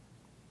wrong.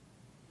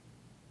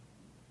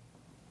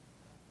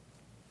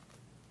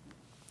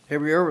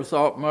 Have you ever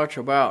thought much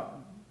about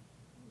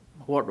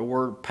what the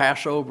word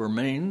Passover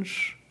means?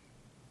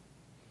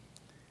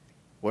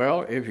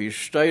 Well, if you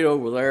stayed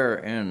over there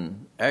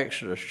in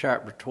Exodus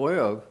chapter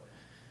 12,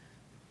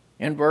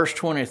 in verse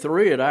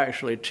 23, it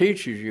actually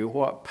teaches you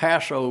what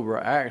Passover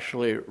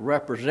actually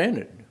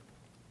represented.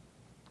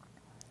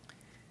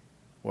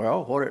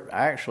 Well, what it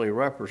actually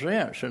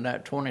represents in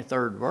that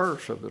 23rd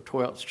verse of the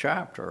 12th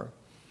chapter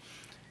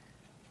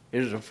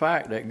is the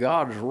fact that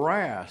God's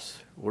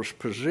wrath was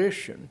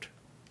positioned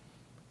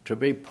to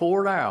be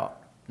poured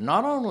out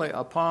not only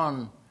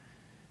upon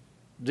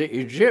the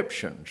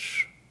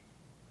Egyptians,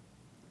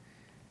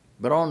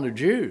 but on the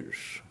Jews,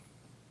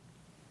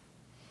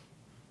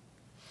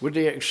 with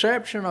the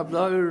exception of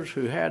those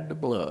who had the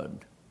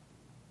blood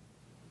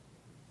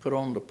put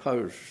on the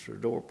posts, the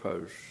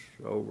doorposts,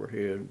 the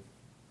overhead,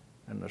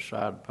 and the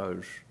side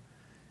posts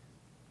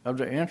of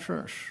the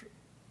entrance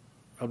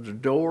of the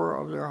door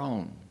of their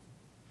home.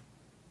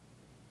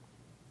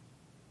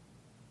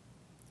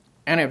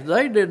 And if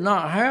they did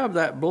not have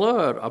that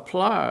blood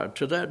applied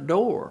to that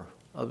door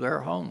of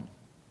their home,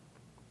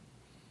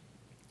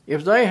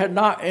 if they had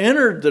not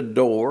entered the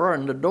door,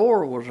 and the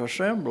door was a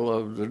symbol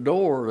of the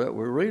door that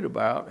we read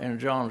about in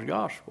John's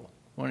Gospel,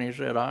 when he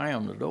said, I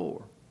am the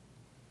door.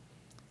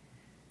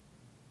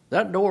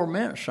 That door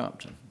meant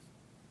something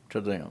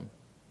to them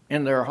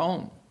in their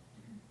home.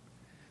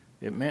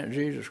 It meant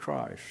Jesus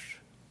Christ.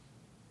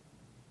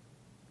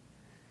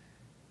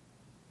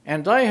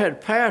 And they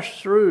had passed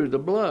through the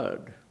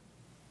blood.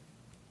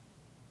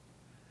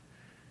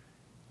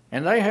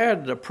 And they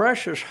had the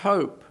precious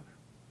hope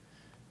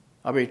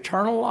of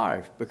eternal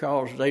life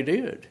because they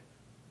did.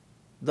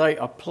 They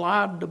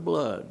applied the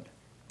blood.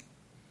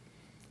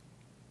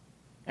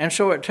 And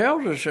so it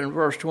tells us in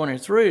verse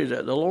 23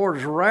 that the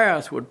Lord's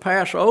wrath would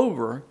pass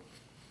over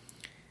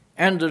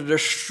and the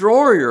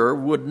destroyer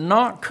would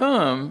not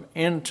come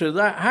into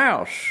that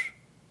house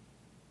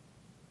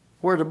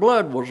where the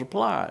blood was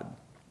applied.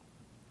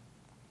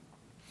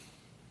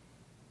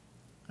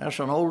 That's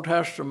an Old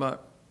Testament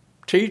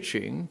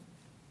teaching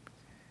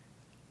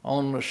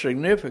on the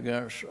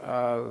significance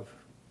of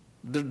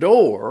the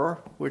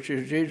door, which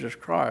is Jesus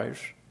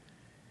Christ,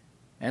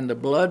 and the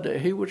blood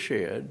that he would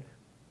shed,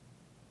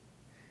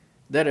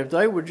 that if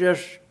they would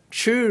just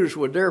choose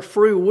with their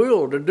free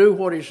will to do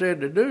what he said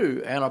to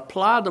do and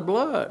apply the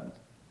blood,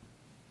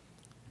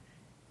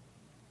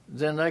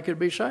 then they could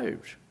be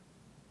saved.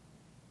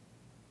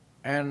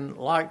 And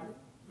like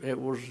it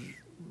was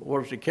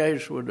the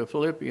case with the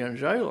Philippian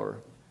jailer,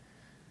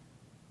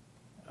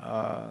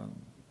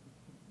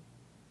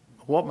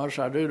 what must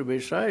I do to be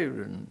saved?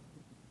 And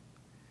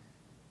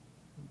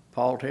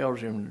Paul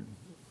tells him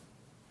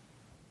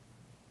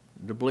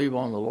to believe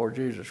on the Lord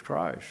Jesus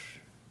Christ,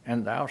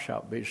 and thou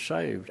shalt be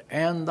saved,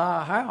 and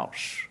thy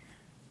house.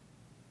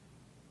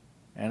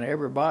 And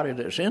everybody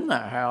that's in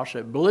that house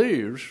that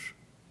believes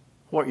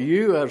what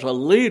you as a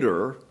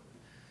leader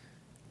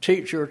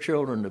teach your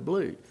children to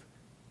believe.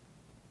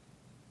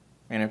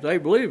 And if they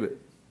believe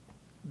it,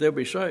 they'll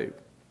be saved.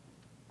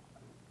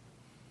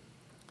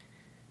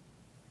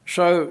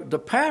 So the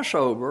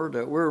Passover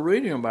that we're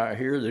reading about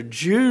here, the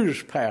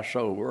Jews'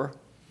 Passover,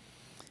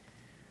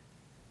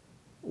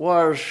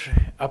 was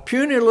a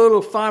puny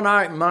little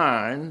finite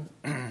mind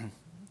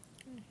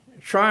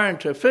trying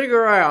to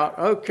figure out,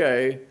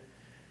 okay,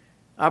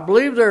 I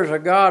believe there's a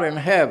God in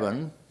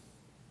heaven,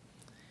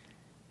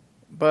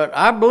 but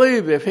I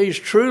believe if he's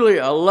truly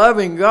a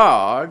loving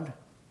God,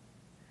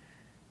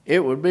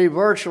 it would be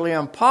virtually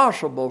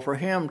impossible for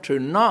him to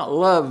not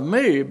love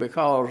me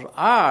because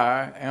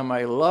I am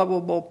a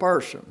lovable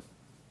person.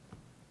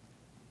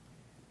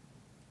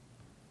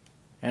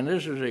 And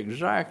this is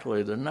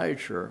exactly the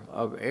nature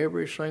of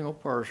every single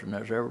person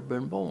that's ever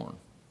been born.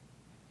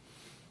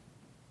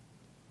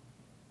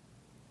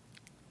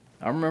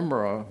 I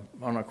remember a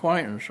an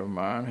acquaintance of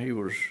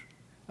mine.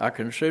 I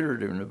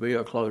considered him to be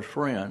a close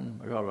friend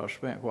because I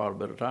spent quite a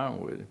bit of time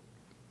with him.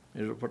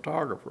 He's a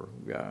photographer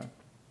guy.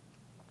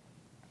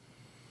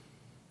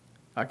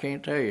 I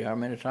can't tell you how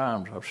many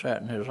times I've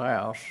sat in his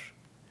house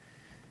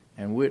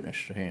and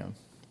witnessed to him.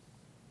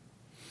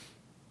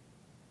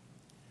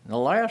 And the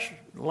last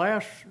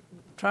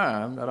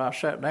time that I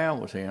sat down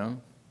with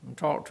him and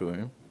talked to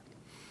him,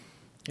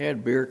 he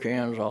had beer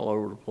cans all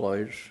over the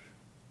place.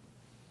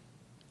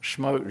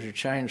 Smoked, was a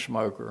chain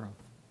smoker.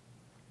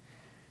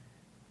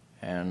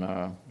 And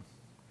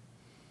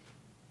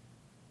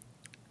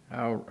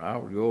I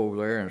would go over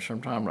there, and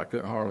sometimes I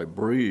couldn't hardly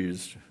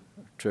breathe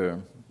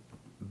to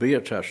be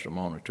a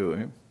testimony to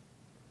him.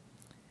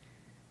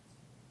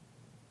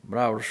 But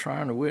I was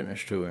trying to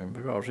witness to him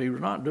because he was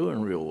not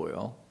doing real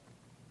well,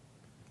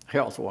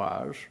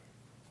 health-wise.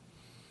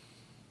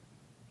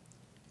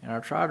 And I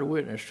tried to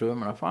witness to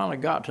him, and I finally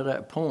got to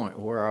that point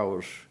where I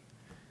was,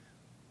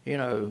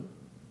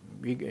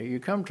 you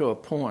come to a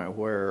point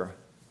where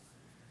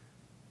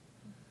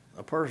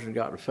a person's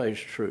got to face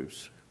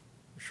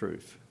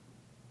truth.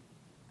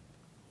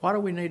 Why do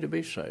we need to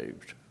be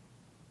saved?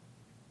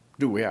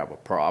 Do we have a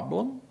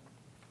problem?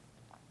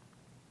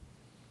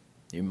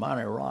 You're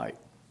mighty right.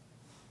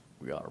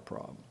 We got a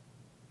problem.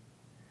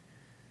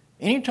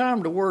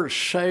 Anytime the word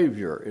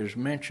Savior is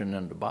mentioned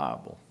in the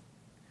Bible,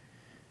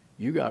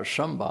 you got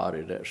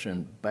somebody that's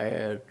in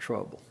bad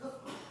trouble.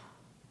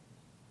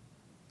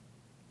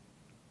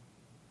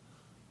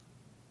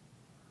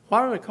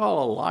 Why do they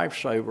call a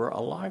lifesaver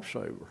a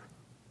lifesaver?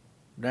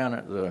 Down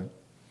at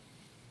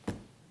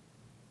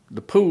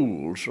the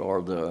pools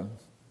or the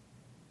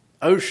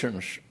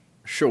ocean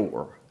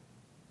shore.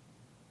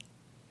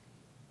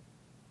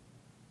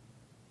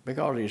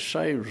 Because he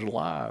saves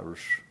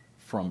lives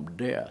from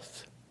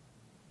death.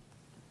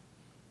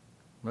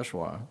 That's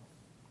why.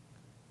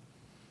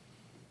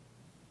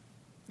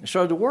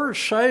 So the word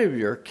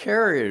Savior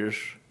carries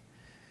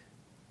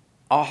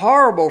a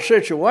horrible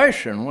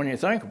situation when you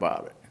think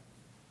about it.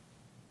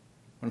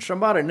 When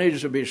somebody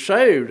needs to be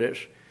saved,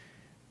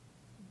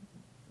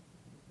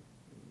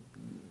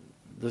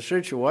 the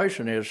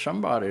situation is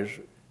somebody's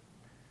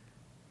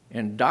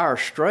in dire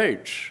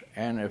straits,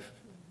 and if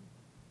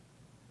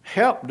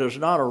help does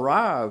not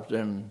arrive,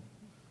 then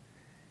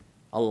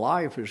a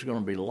life is going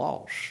to be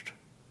lost.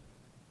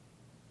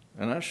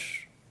 And that's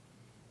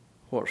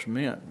what's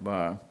meant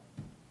by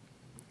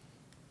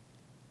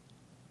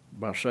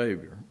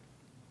Savior.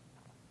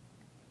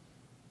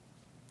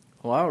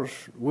 Well, I was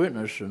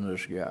witnessing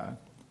this guy.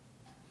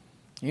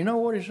 You know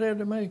what he said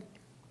to me?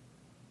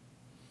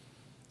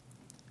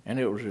 And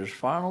it was his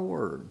final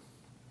word.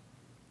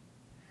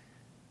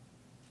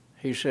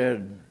 He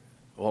said,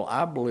 well,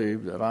 I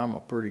believe that I'm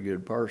a pretty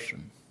good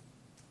person.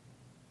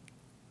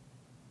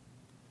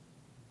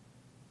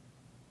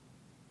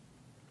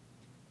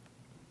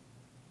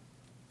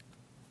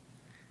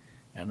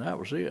 And that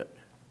was it.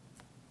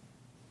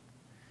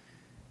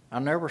 I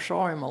never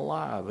saw him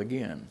alive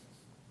again.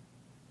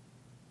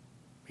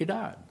 He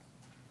died.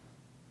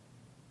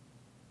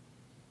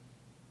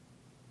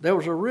 There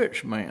was a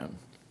rich man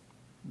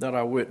that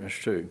I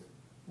witnessed to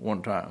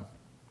one time.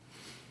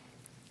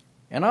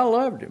 And I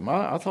loved him.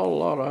 I thought a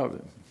lot of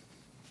him.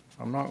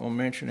 I'm not going to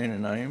mention any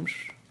names.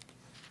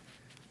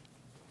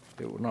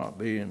 It would not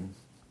be a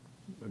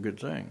good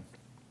thing.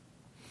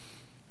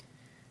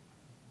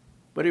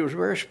 But he was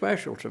very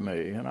special to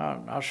me, and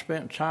I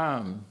spent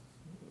time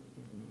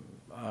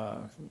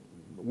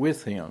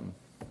with him.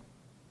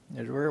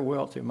 He's a very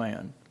wealthy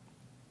man.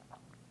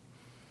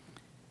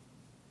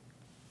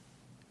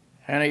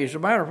 And as a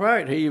matter of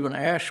fact, he even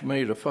asked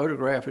me to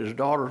photograph his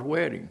daughter's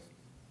wedding.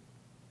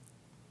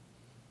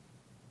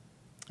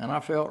 And I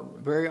felt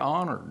very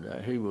honored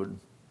that he would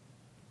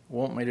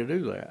want me to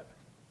do that.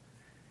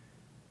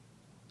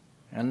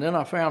 And then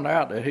I found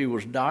out that he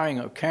was dying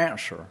of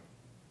cancer.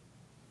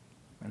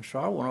 And so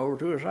I went over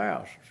to his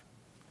house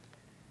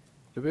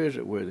to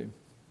visit with him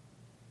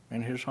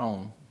in his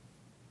home.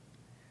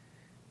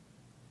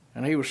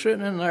 And he was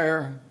sitting in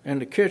there in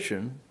the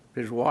kitchen.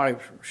 His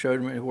wife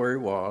showed me where he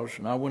was,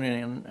 and I went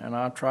in and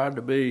I tried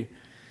to be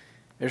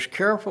as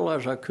careful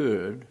as I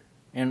could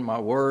in my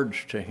words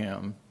to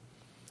him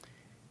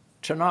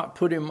to not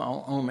put him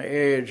on the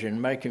edge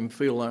and make him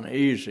feel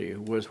uneasy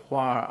with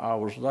why I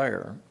was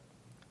there.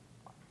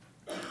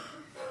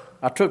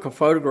 I took a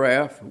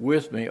photograph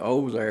with me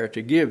over there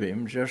to give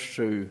him just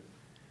to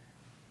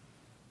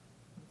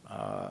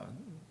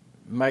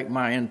make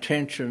my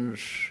intentions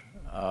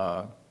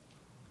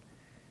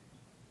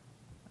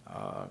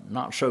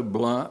not so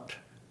blunt,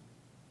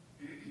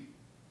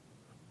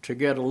 to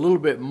get a little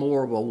bit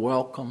more of a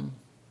welcome,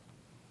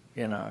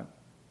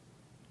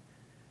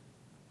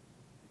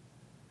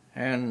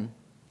 And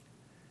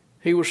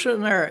he was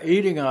sitting there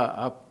eating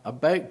a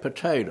baked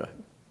potato.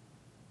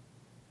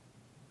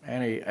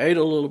 And he ate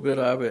a little bit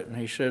of it, and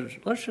he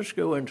said, let's just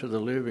go into the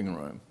living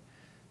room,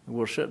 and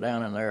we'll sit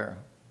down in there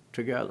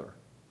together.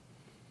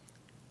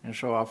 And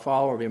so I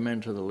followed him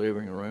into the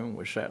living room.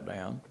 We sat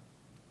down.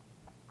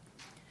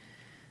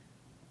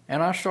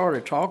 And I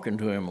started talking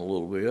to him a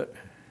little bit,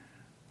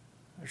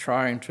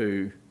 trying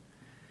to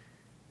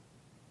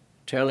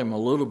tell him a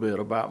little bit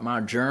about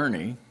my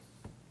journey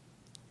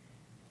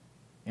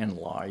in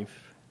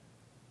life.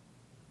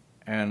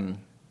 And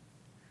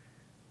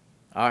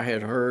I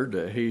had heard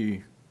that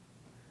he,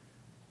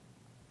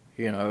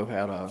 had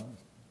a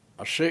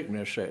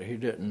sickness that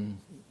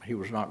he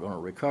was not going to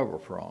recover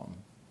from.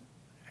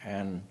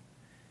 And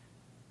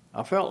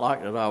I felt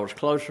like that I was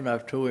close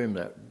enough to him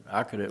that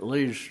I could at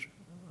least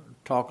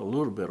talk a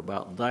little bit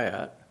about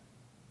that.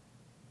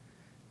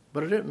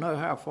 But I didn't know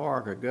how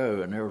far I could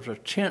go, and there was a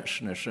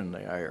tenseness in the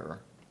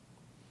air.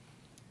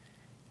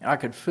 And I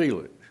could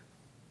feel it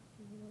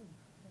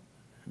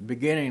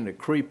beginning to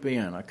creep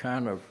in, a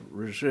kind of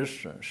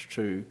resistance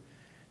to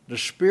the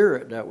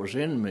spirit that was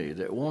in me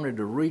that wanted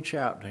to reach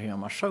out to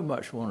him. I so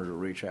much wanted to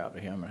reach out to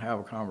him and have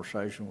a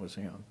conversation with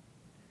him.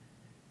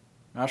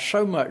 I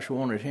so much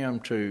wanted him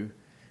to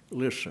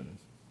listen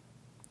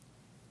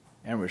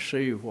and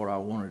receive what I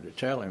wanted to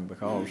tell him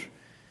because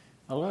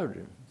I loved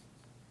him.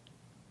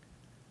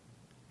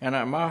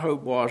 And my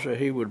hope was that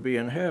he would be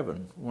in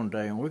heaven one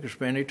day and we could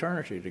spend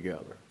eternity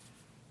together.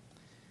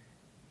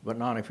 But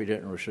not if he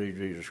didn't receive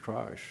Jesus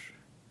Christ.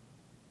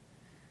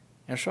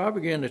 And so I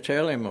began to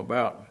tell him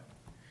a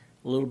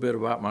little bit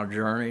about my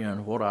journey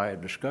and what I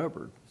had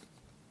discovered.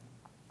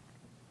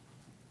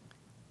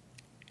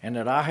 And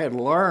that I had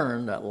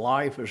learned that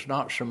life is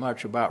not so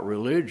much about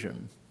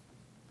religion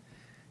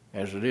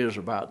as it is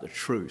about the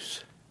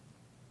truth.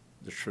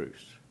 The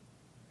truth.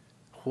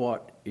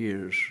 What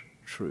is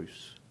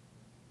truth?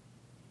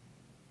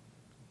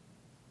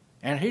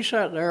 And he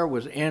sat there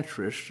with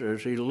interest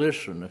as he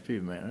listened a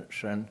few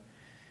minutes,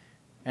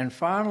 and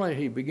finally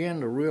he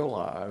began to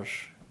realize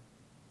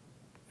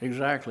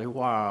exactly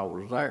why I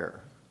was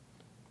there.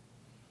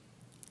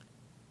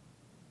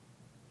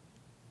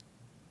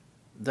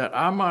 That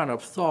I might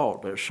have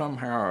thought that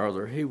somehow or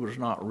other he was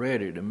not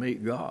ready to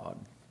meet God.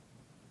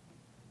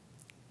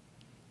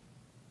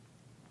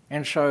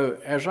 And so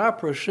as I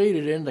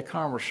proceeded in the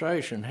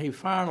conversation, he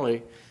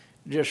finally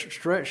just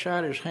stretched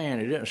out his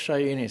hand. He didn't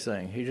say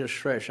anything. He just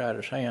stretched out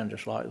his hand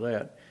just like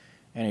that.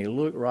 And he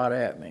looked right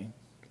at me.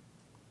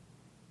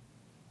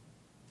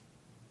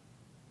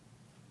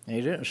 And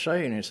he didn't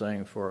say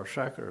anything for a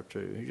second or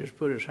two. He just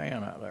put his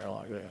hand out there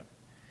like that.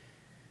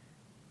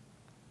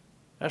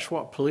 That's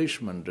what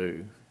policemen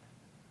do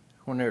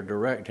when they're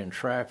directing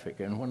traffic.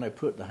 And when they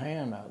put the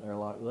hand out there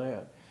like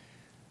that,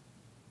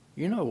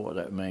 you know what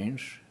that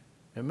means.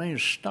 It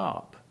means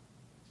stop.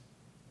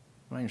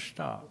 It means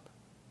stop.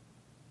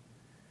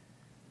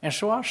 And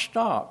so I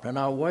stopped and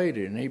I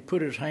waited, and he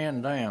put his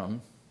hand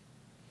down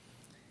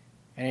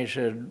and he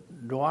said,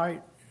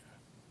 Dwight,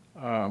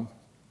 I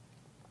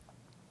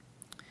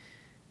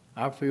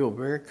feel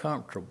very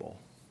comfortable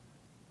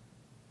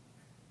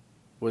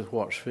with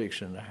what's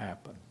fixing to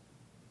happen.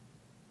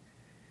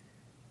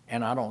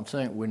 And I don't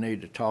think we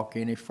need to talk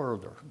any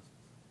further.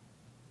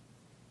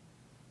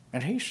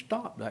 And he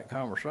stopped that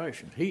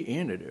conversation. He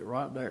ended it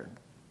right there.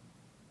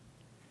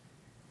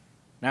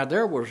 Now,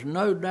 there was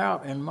no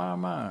doubt in my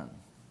mind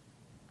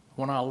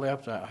when I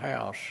left that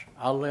house,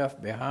 I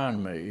left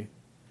behind me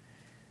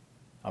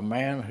a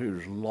man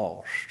who's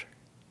lost.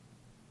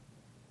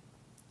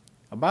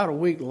 About a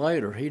week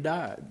later, he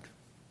died.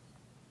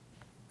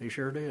 He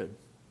sure did.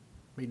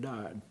 He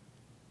died.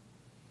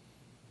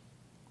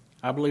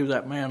 I believe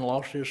that man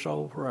lost his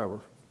soul forever.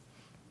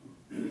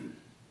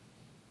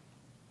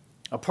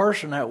 A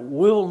person that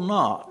will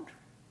not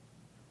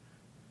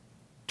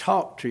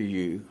talk to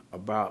you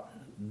about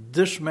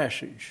this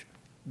message,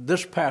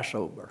 this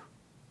Passover,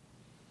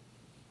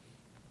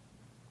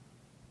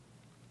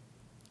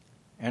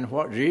 and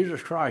what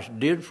Jesus Christ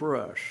did for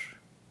us,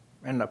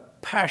 and the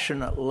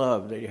passionate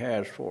love that he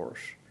has for us,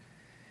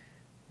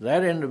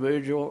 that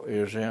individual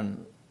is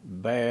in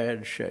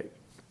bad shape.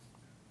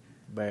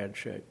 Bad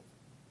shape.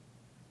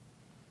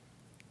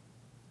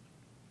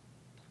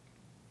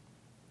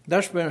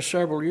 That's been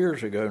several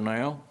years ago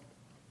now.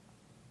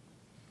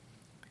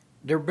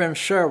 There have been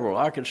several.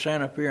 I could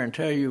stand up here and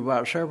tell you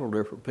about several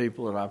different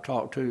people that I've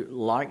talked to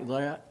like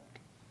that,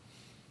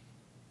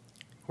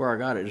 where I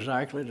got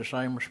exactly the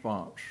same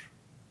response.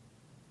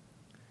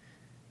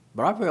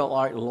 But I felt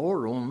like the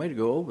Lord wanted me to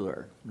go over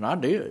there, and I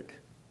did.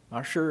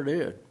 I sure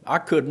did. I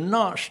could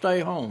not stay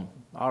home.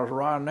 I was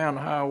riding down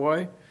the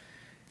highway,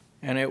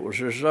 and it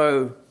was as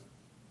though,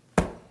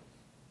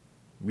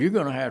 you're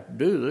going to have to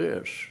do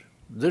this.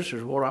 This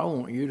is what I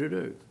want you to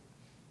do.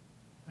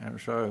 And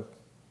so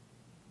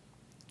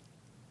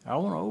I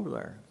went over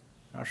there.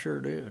 I sure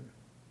did.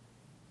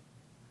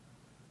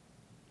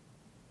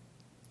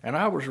 And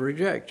I was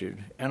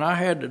rejected, and I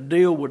had to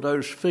deal with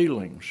those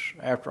feelings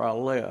after I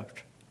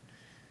left.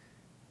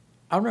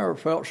 I've never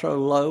felt so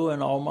low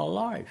in all my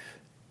life.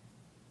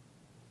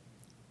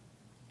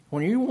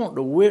 When you want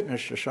to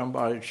witness to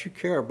somebody that you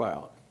care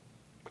about,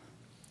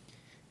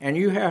 and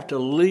you have to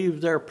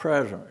leave their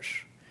presence,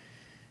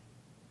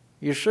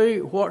 you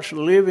see, what's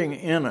living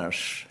in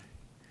us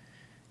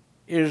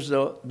is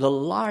the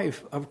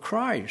life of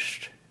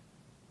Christ.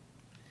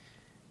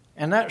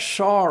 And that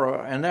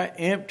sorrow and that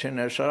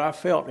emptiness that I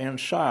felt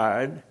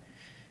inside,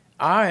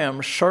 I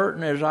am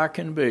certain as I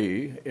can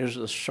be, is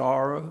the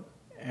sorrow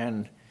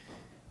and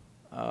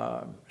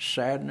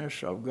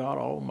sadness of God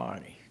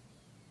Almighty.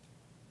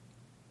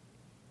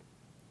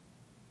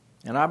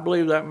 And I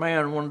believe that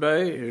man one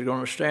day is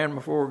going to stand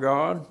before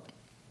God,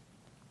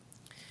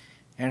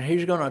 and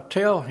he's going to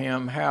tell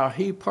him how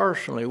he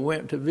personally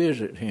went to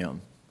visit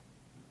him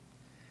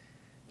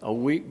a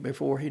week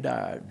before he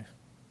died.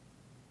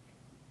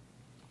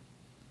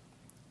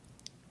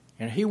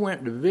 And he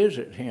went to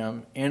visit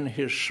him in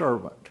his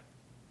servant.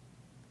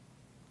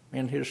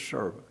 In his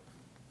servant.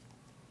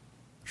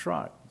 That's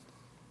right.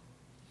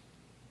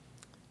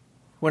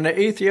 When the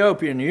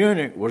Ethiopian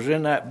eunuch was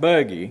in that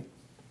buggy,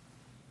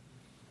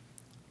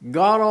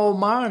 God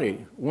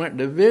Almighty went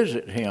to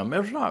visit him. It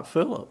was not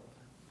Philip.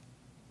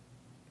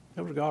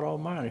 It was God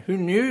Almighty who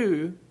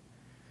knew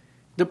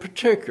the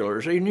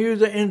particulars. He knew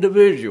the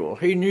individual.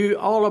 He knew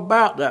all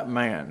about that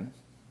man.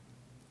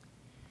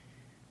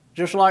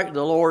 Just like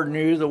the Lord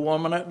knew the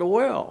woman at the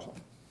well.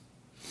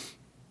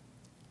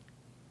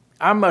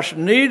 I must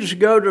needs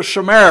go to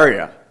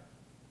Samaria.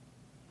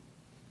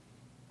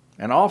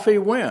 And off he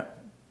went.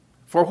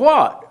 For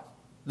what?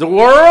 The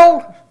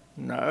world?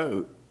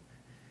 No.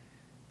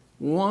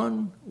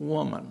 One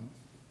woman.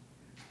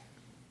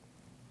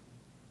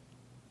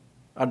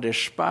 A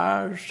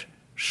despised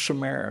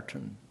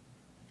Samaritan.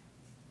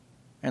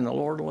 And the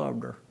Lord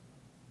loved her.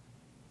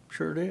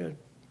 Sure did.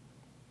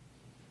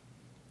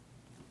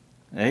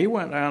 And he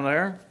went down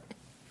there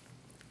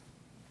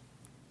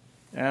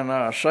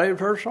and saved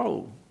her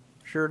soul.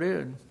 Sure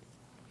did.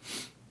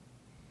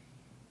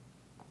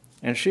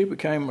 And she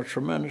became a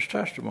tremendous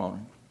testimony.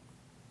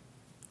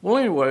 Well,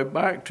 anyway,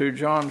 back to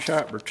John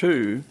chapter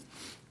 2,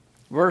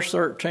 verse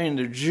 13,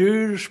 the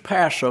Jews'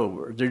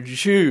 Passover. The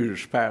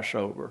Jews'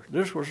 Passover.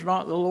 This was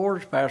not the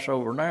Lord's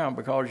Passover now,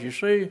 because you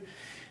see,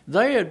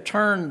 they had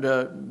turned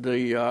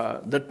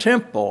the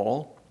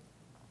temple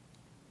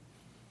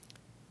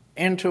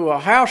into a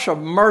house of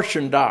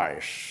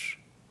merchandise.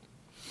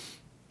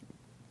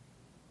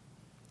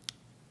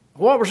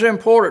 What was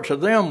important to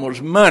them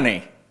was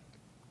money.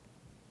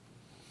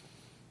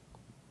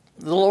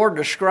 The Lord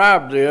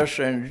described this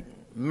in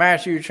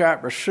Matthew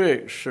chapter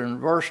 6 and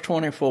verse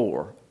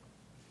 24.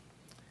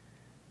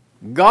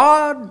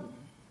 God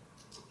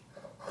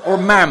or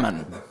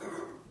mammon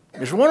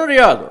is one or the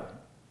other.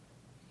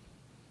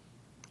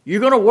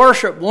 You're going to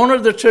worship one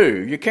of the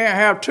two. You can't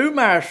have two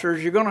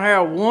masters. You're going to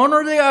have one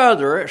or the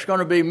other. It's going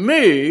to be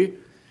me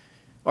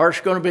or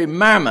it's going to be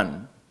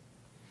mammon.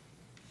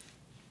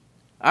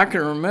 I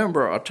can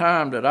remember a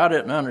time that I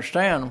didn't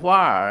understand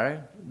why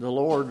the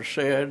Lord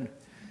said,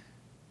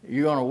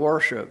 you're going to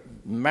worship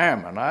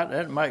mammon. That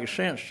didn't make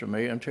sense to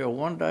me until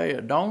one day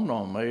it dawned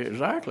on me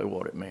exactly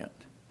what it meant.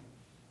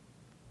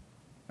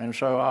 And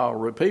so I'll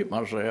repeat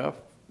myself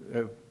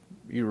if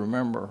you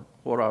remember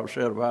what I've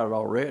said about it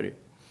already.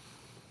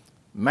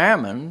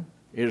 Mammon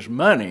is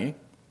money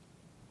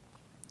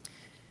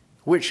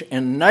which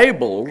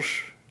enables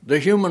the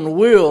human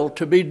will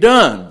to be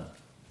done.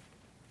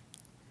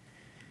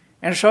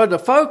 And so the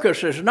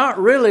focus is not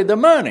really the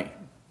money.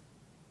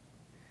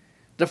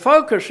 The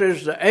focus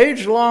is the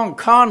age-long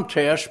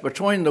contest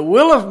between the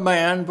will of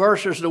man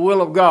versus the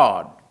will of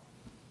God.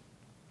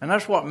 And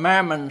that's what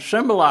mammon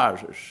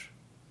symbolizes.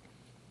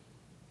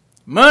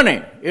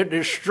 Money, it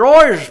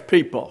destroys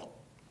people.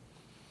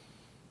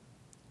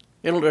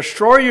 It'll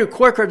destroy you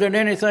quicker than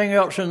anything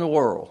else in the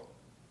world.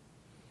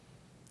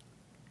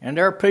 And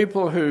there are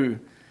people who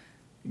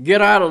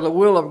get out of the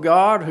will of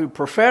God, who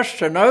profess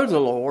to know the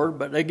Lord,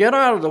 but they get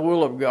out of the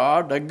will of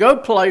God. They go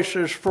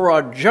places for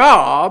a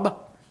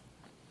job,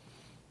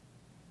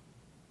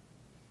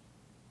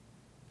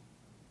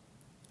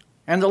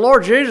 and the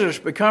Lord Jesus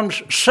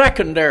becomes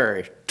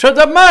secondary to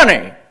the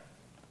money.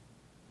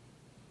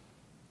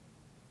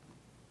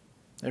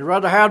 They'd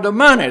rather have the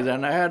money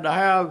than they had to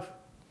have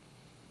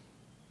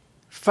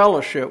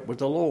fellowship with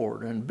the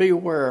Lord and be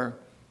where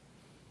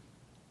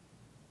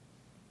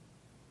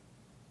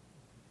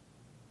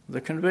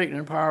the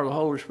convicting power of the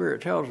Holy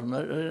Spirit tells them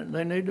that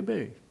they need to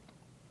be.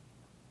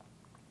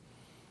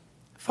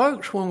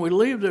 Folks, when we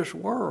leave this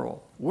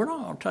world, we're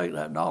not going to take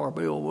that dollar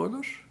bill with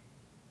us.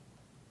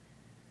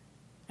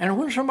 And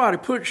when somebody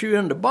puts you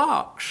in the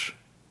box,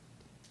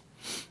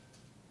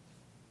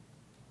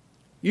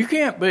 you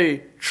can't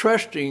be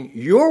trusting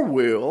your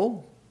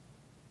will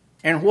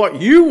and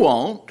what you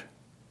want.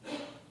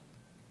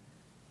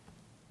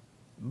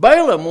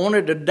 Balaam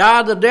wanted to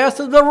die the death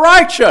of the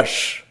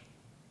righteous.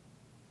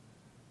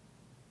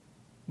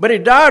 But he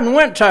died and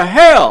went to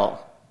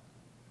hell.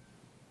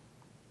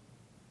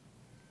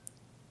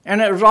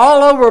 And it was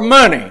all over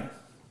money.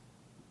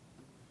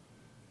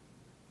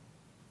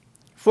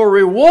 For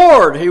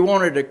reward, he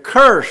wanted to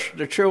curse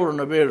the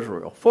children of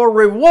Israel. For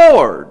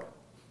reward.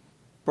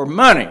 For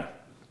money.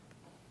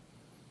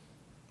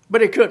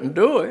 But he couldn't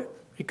do it.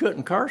 He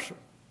couldn't curse them.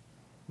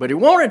 But he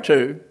wanted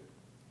to.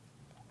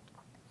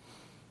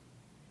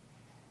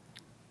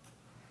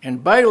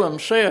 And Balaam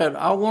said,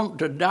 I want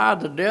to die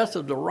the death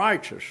of the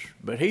righteous,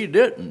 but he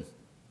didn't.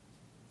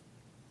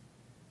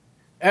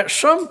 At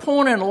some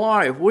point in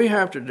life, we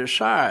have to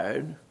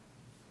decide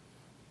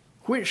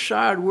which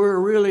side we're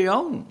really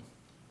on.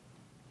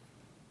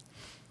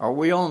 Are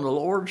we on the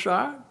Lord's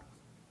side?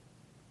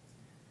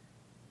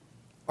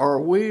 Or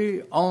are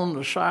we on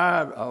the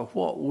side of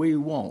what we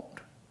want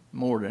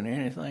more than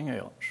anything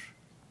else?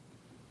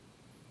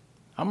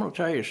 I'm going to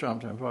tell you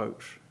something,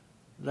 folks.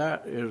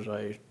 That is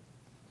a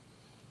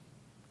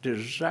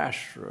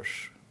disastrous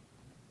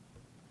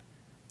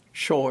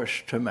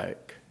choice to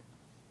make.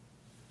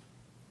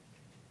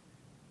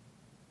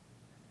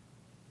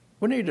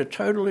 We need to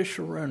totally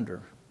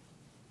surrender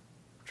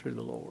to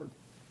the Lord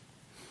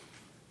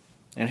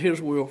and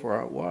His will for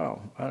our.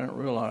 Wow, I didn't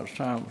realize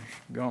time was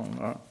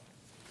gone.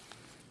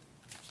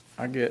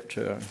 I get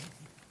to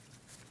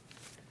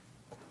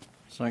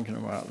thinking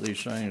about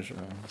these things,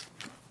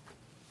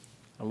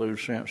 I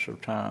lose sense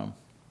of time.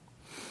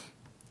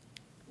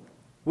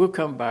 We'll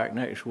come back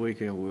next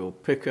week and we'll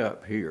pick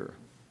up here.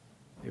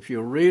 If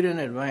you'll read in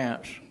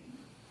advance,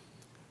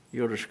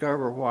 you'll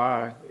discover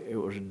why it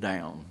was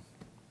down,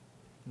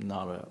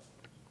 not up.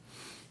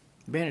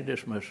 Benny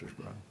dismisses,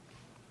 brother.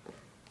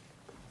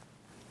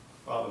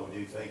 Father, we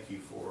do thank you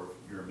for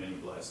your many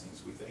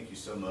blessings. We thank you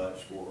so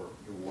much for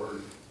your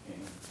word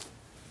and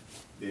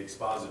the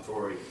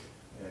expository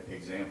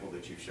example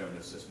that you've shown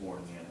us this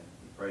morning in it.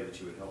 We pray that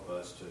you would help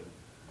us to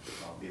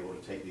be able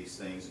to take these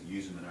things and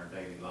use them in our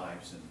daily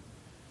lives and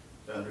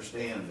to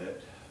understand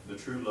that the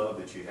true love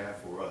that you have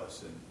for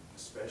us, and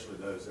especially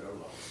those that are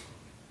lost.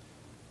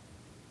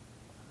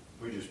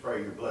 We just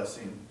pray your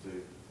blessing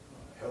to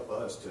help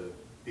us to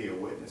be a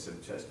witness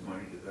and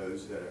testimony to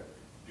those that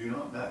do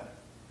not know.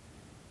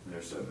 And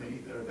there's so many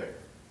that are there.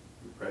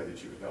 We pray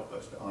that you would help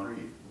us to honor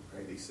you. We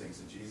pray these things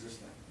in Jesus'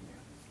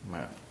 name.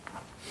 Amen.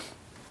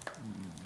 Amen.